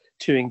tried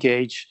to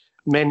engage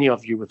many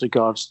of you with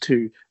regards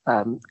to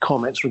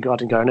comments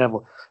regarding Gary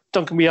Neville.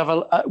 Duncan,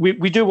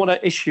 we do want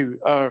to issue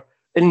our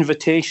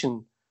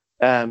invitation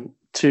to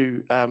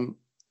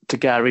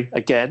Gary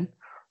again.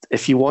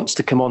 if he wants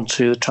to come on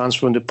to the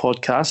Transfer Window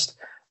podcast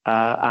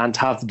and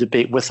have the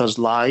debate with us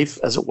live,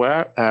 as it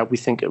were, we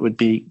think it would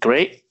be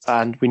great.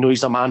 And we know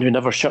he's a man who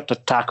never shirked a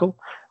tackle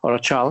or a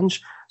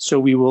challenge. So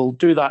we will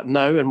do that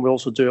now, and we'll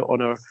also do it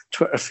on our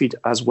Twitter feed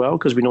as well,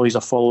 because we know he's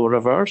a follower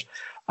of ours.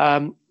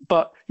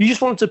 But you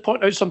just wanted to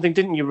point out something,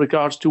 didn't you,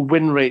 regards to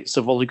win rates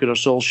of Ole Gunnar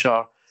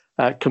Solskjaer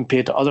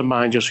compared to other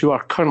managers who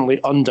are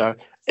currently under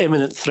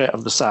imminent threat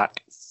of the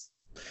sack?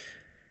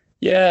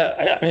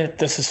 Yeah, I mean,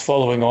 this is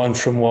following on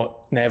from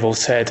what Neville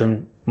said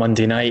on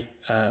Monday night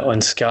on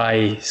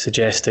Sky,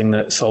 suggesting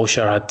that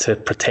Solskjaer had to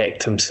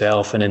protect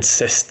himself and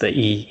insist that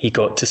he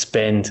got to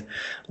spend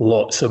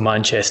lots of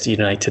Manchester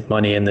United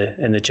money in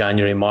the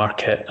January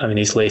market. I mean,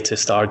 his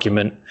latest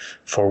argument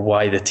for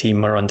why the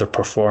team are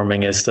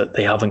underperforming is that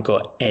they haven't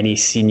got any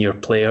senior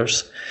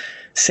players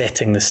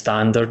setting the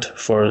standard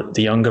for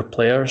the younger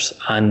players,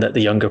 and that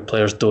the younger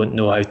players don't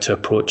know how to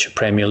approach a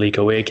Premier League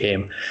away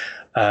game,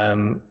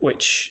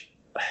 which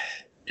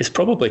is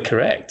probably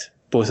correct,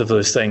 both of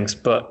those things,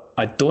 but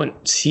I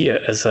don't see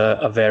it as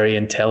a very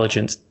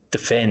intelligent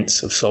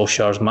defence of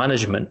Solskjaer's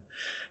management,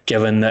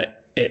 given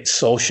that it's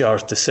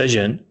Solskjaer's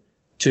decision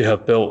to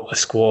have built a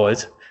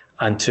squad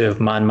and to have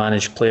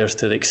man-managed players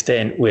to the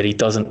extent where he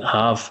doesn't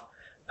have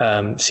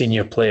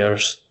senior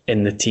players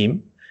in the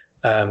team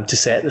to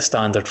set the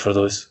standard for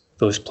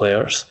those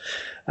players.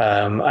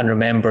 And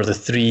remember, the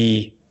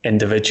three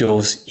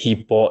individuals he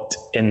bought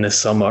in the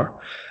summer,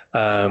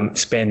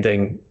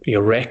 spending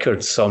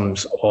record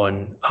sums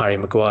on Harry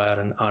Maguire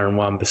and Aaron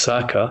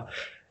Wan-Bissaka,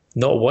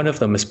 not one of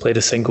them has played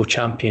a single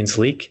Champions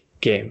League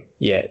game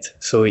yet.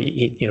 So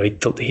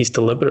he's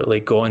deliberately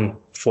gone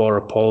for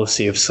a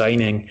policy of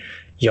signing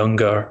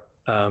younger,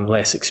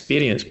 less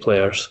experienced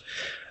players.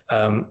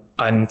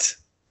 And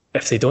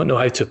if they don't know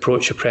how to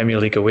approach a Premier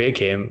League away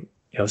game,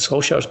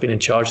 Solskjaer's been in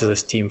charge of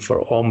this team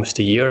for almost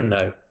a year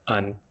now,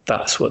 and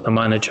that's what the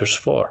manager's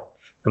for.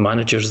 The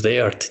manager's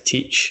there to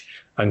teach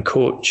and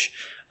coach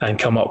and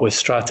come up with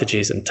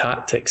strategies and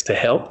tactics to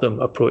help them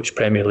approach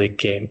Premier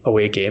League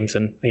away games.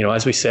 And,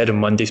 as we said in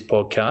Monday's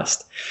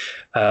podcast,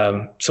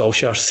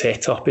 Solskjaer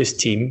set up his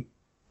team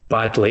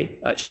badly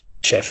at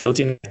Sheffield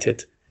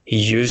United. He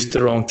used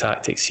the wrong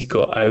tactics. He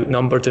got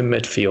outnumbered in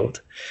midfield.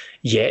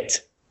 Yet,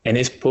 in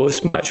his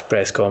post-match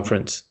press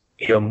conference,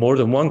 he on more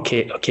than one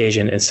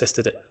occasion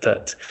insisted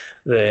that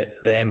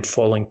them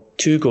falling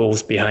 2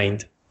 goals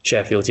behind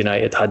Sheffield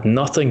United had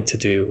nothing to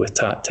do with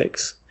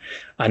tactics,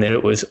 and that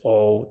it was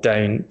all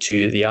down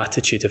to the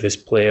attitude of his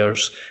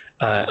players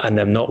and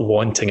them not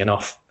wanting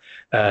enough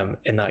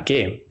in that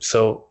game.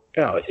 So,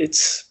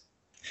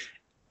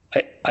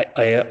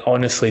 I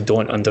honestly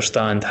don't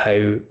understand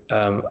how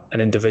an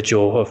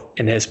individual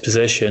in his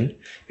position,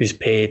 who's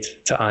paid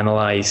to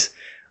analyse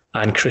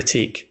and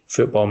critique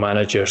football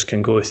managers,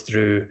 can go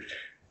through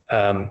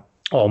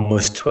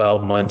almost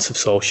 12 months of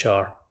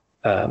Solskjaer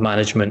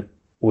management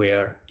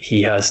where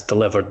he has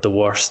delivered the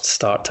worst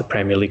start to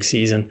Premier League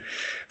season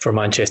for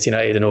Manchester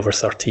United in over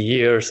 30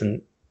 years,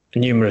 and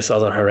numerous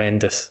other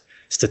horrendous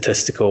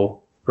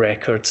statistical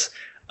records,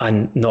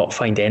 and not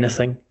find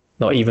anything,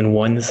 not even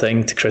one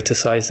thing to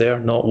criticise there,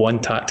 not one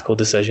tactical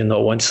decision,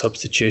 not one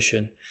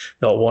substitution,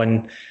 not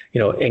one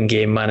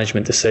in-game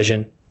management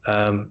decision.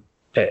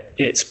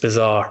 It's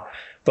bizarre.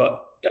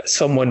 But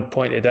someone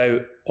pointed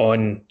out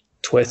on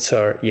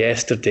Twitter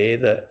yesterday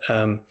that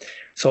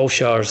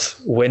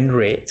Solskjaer's win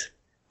rate,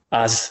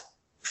 as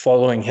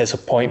following his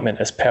appointment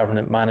as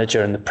permanent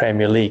manager in the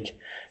Premier League,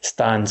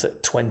 stands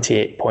at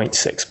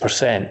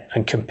 28.6%,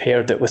 and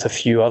compared it with a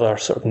few other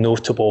sort of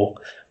notable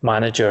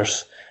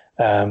managers'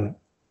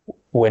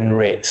 win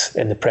rates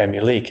in the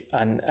Premier League.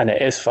 And it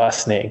is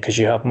fascinating because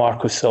you have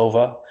Marco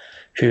Silva,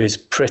 who is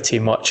pretty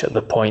much at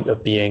the point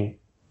of being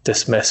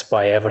dismissed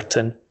by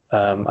Everton.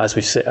 As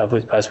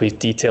we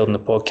detailed in the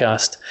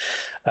podcast,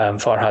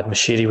 Farhad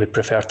Moshiri would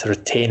prefer to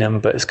retain him,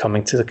 but is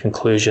coming to the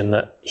conclusion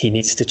that he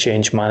needs to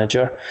change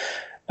manager.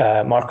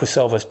 Marco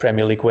Silva's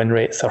Premier League win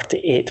rate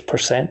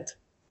 38%,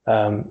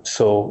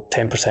 so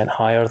 10%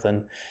 higher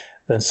than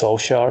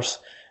Solskjaer's.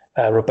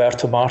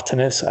 Roberto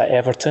Martinez at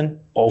Everton,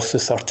 also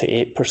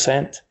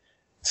 38%.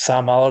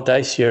 Sam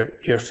Allardyce,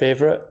 your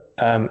favourite,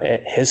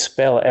 his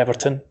spell at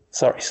Everton,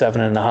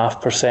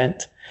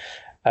 37.5%.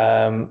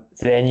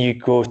 Then you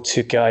go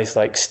to guys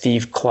like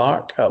Steve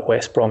Clarke at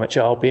West Bromwich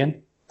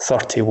Albion,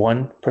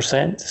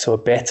 31%, so a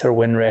better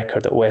win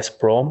record at West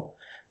Brom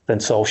than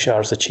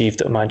Solskjaer's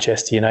achieved at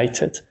Manchester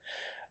United.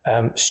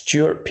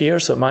 Stuart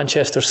Pearce at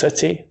Manchester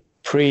City,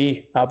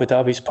 pre-Abu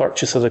Dhabi's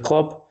purchase of the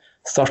club,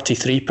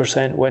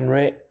 33% win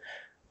rate.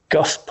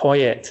 Gus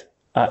Poyet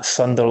at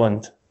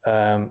Sunderland,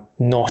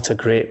 not a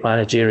great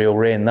managerial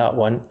reign, that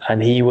one,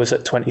 and he was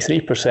at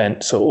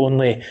 23%, so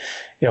only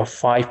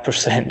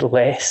 5%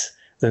 less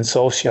than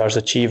Solskjaer's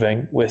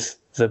achieving with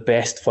the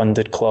best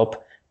funded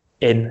club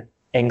in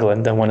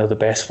England and one of the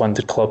best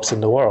funded clubs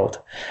in the world.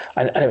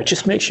 And it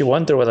just makes you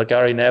wonder whether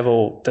Gary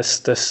Neville, this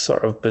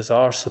sort of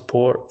bizarre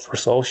support for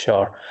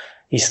Solskjaer,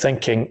 he's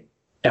thinking,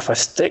 if I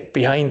stick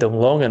behind him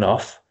long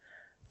enough,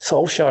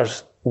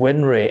 Solskjaer's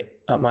win rate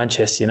at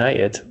Manchester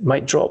United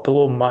might drop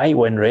below my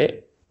win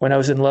rate when I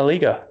was in La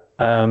Liga,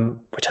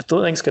 which I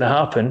don't think is going to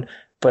happen,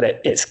 but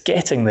it's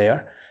getting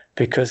there,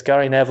 because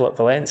Gary Neville at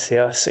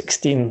Valencia,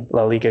 16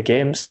 La Liga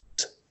games,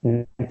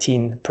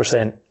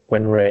 19%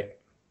 win rate.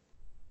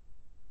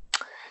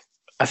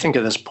 I think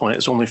at this point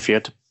it's only fair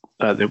to,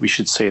 that we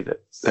should say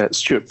that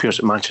Stuart Pearce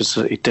at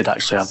Manchester City did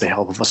actually have the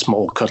help of a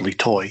small cuddly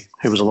toy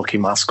who was a lucky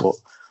mascot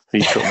who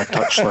he put on the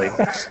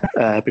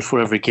touchline before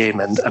every game,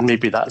 and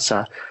maybe that's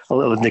a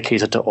little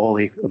indicator to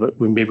Ollie about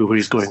maybe where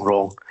he's going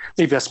wrong.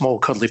 Maybe a small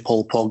cuddly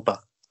Paul Pogba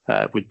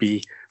would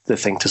be the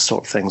thing to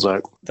sort things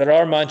out. There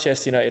are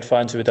Manchester United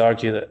fans who would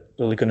argue that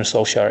Ole Gunnar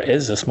Solskjaer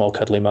is a small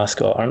cuddly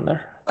mascot, aren't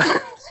there?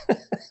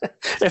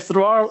 If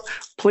there are,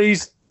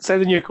 please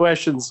send in your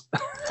questions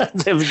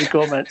and leave the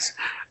comments.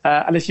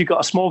 And if you've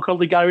got a small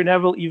cuddly Gary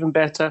Neville, even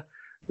better.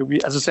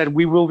 As I said,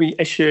 we will be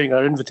issuing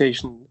our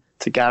invitation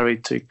to Gary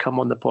to come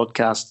on the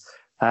podcast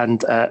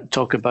and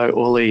talk about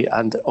Ole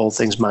and all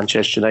things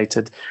Manchester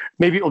United.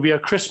 Maybe it'll be a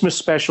Christmas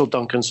special,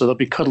 Duncan, so there'll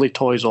be cuddly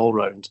toys all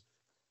round.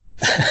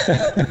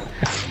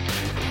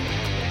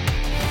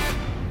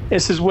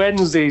 This is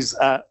Wednesday's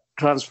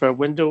transfer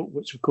window,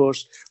 which of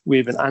course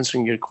we've been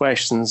answering your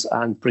questions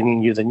and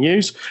bringing you the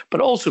news, but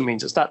also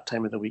means it's that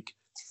time of the week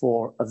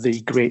for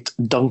the Great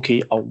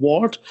Donkey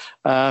Award.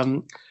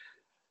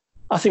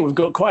 I think we've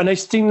got quite a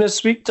nice team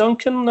this week,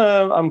 Duncan.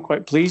 I'm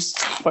quite pleased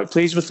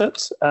with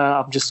it.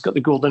 I've just got the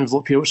gold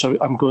envelope here, which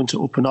I'm going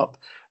to open up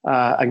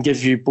and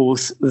give you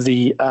both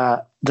the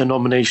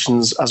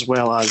nominations as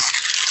well as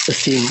the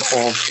theme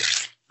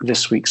of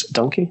this week's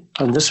donkey.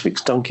 And this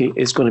week's donkey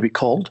is going to be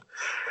called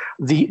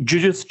the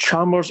Judith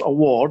Chalmers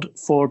Award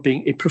for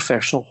being a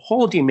professional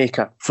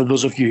holidaymaker. For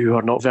those of you who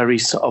are not very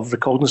sort of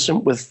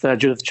recognizant with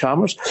Judith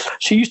Chalmers,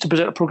 she used to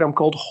present a program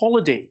called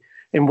Holiday,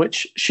 in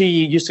which she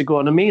used to go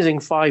on amazing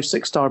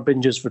 5-6-star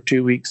binges for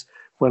 2 weeks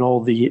when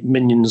all the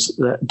minions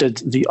that did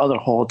the other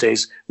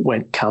holidays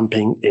went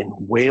camping in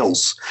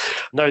Wales.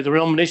 Now, the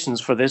nominations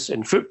for this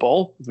in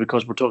football,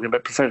 because we're talking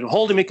about professional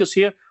holidaymakers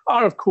here,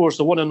 are, of course,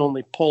 the one and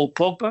only Paul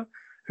Pogba,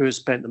 who has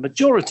spent the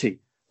majority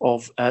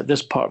of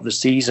this part of the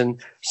season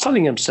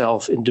sunning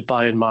himself in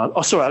Dubai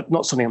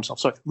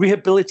and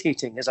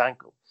rehabilitating his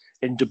ankle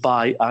in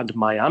Dubai and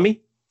Miami,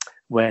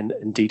 when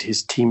indeed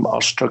his team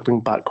are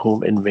struggling back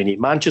home in rainy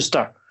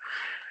Manchester.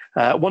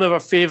 One of our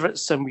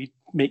favourites, and we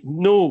make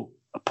no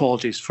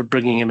apologies for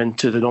bringing him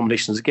into the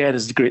nominations again,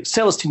 is the great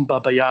Celestine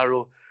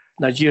Babayaro,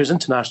 Nigeria's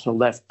international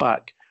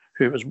left-back,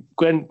 who was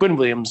Gwen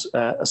Williams'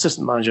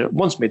 assistant manager,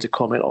 once made a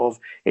comment of,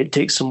 it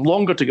takes them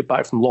longer to get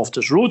back from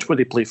Loftus Road, where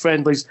they play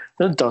friendlies,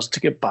 than it does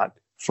to get back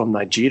from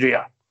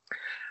Nigeria.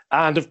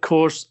 And of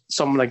course,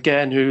 someone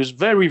again who's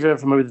very, very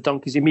familiar with the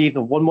donkeys. He may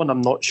even have won one,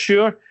 I'm not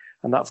sure.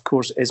 And that, of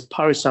course, is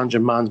Paris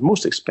Saint-Germain's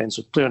most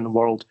expensive player in the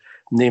world,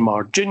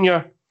 Neymar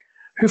Jr.,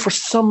 who for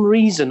some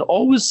reason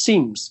always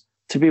seems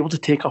to be able to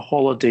take a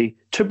holiday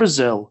to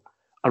Brazil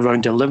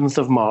around the 11th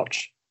of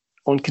March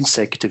on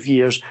consecutive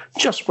years,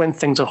 just when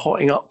things are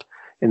hotting up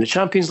in the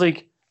Champions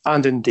League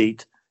and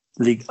indeed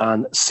Ligue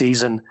 1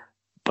 season.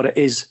 But it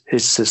is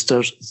his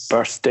sister's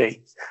birthday.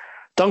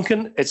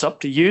 Duncan, it's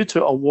up to you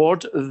to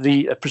award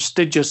the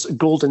prestigious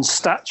golden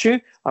statue.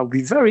 I'll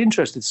be very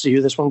interested to see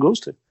who this one goes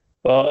to.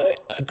 Well,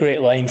 a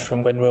great line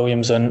from Gwen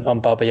Williams on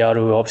Babayaro,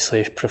 who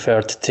obviously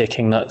preferred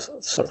taking that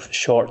sort of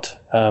short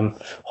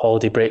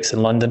holiday breaks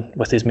in London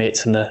with his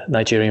mates in the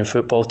Nigerian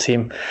football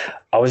team.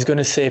 I was going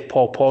to say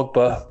Paul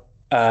Pogba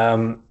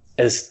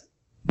is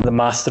the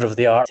master of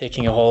the art,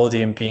 taking a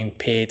holiday and being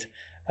paid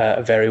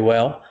very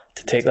well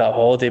to take that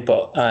holiday,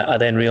 but I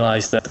then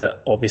realised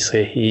that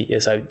obviously he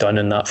is outdone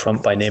in that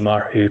front by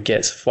Neymar, who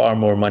gets far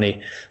more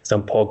money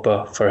than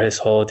Pogba for his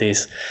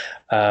holidays.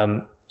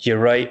 You're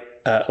right,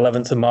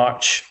 11th of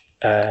March,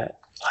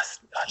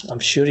 I'm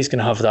sure he's going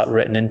to have that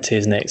written into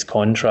his next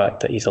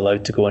contract, that he's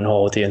allowed to go on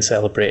holiday and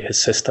celebrate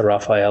his sister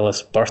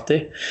Rafaela's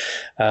birthday,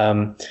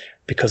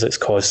 because it's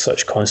caused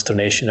such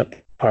consternation at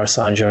Paris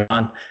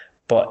Saint-Germain.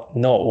 But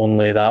not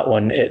only that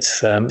one,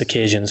 it's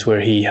occasions where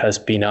he has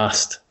been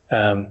asked,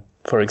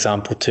 for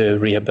example, to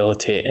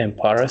rehabilitate in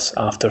Paris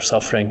after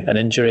suffering an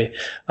injury,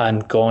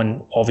 and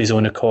gone of his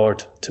own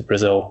accord to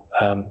Brazil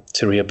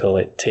to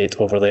rehabilitate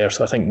over there.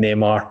 So I think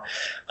Neymar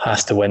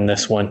has to win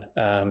this one,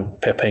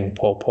 pipping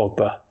Paul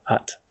Pogba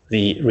at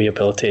the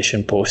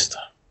rehabilitation post.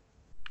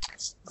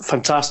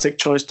 Fantastic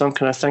choice,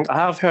 Duncan. I think I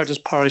have heard his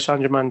Paris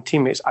Saint-Germain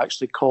teammates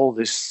actually call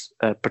this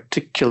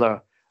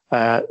particular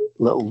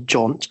little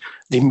jaunt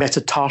the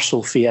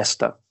metatarsal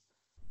fiesta.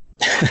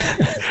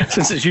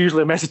 Since it's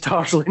usually a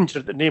metatarsal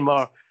injury that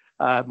Neymar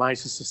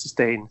manages to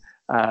sustain,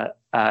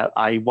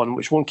 one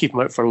which won't keep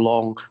him out for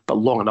long, but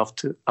long enough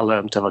to allow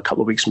him to have a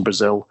couple of weeks in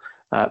Brazil,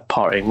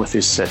 partying with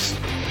his sis.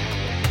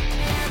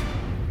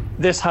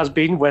 This has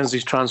been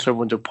Wednesday's Transfer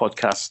Window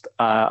podcast.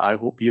 I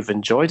hope you've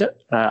enjoyed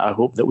it. I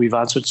hope that we've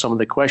answered some of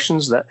the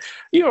questions that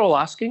you're all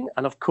asking.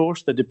 And of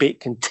course, the debate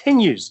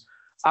continues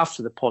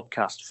after the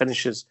podcast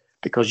finishes,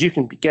 because you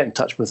can get in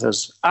touch with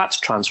us at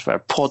Transfer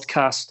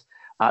Podcast.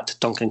 at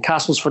Duncan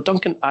Castles for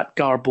Duncan, at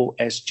Garbo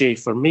SJ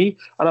for me.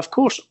 And of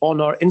course, on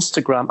our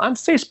Instagram and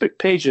Facebook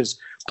pages,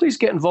 please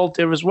get involved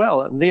there as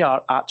well. And they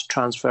are at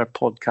Transfer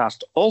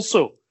Podcast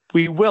also.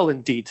 We will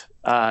indeed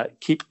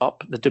keep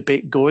up the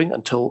debate going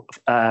until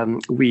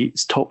we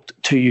talk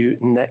to you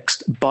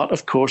next. But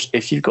of course,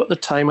 if you've got the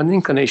time and the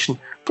inclination,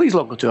 please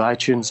log on to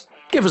iTunes,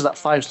 give us that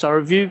 5-star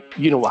review.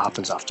 You know what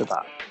happens after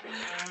that.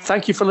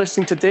 Thank you for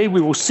listening today.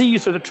 We will see you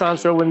through the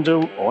transfer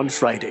window on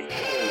Friday.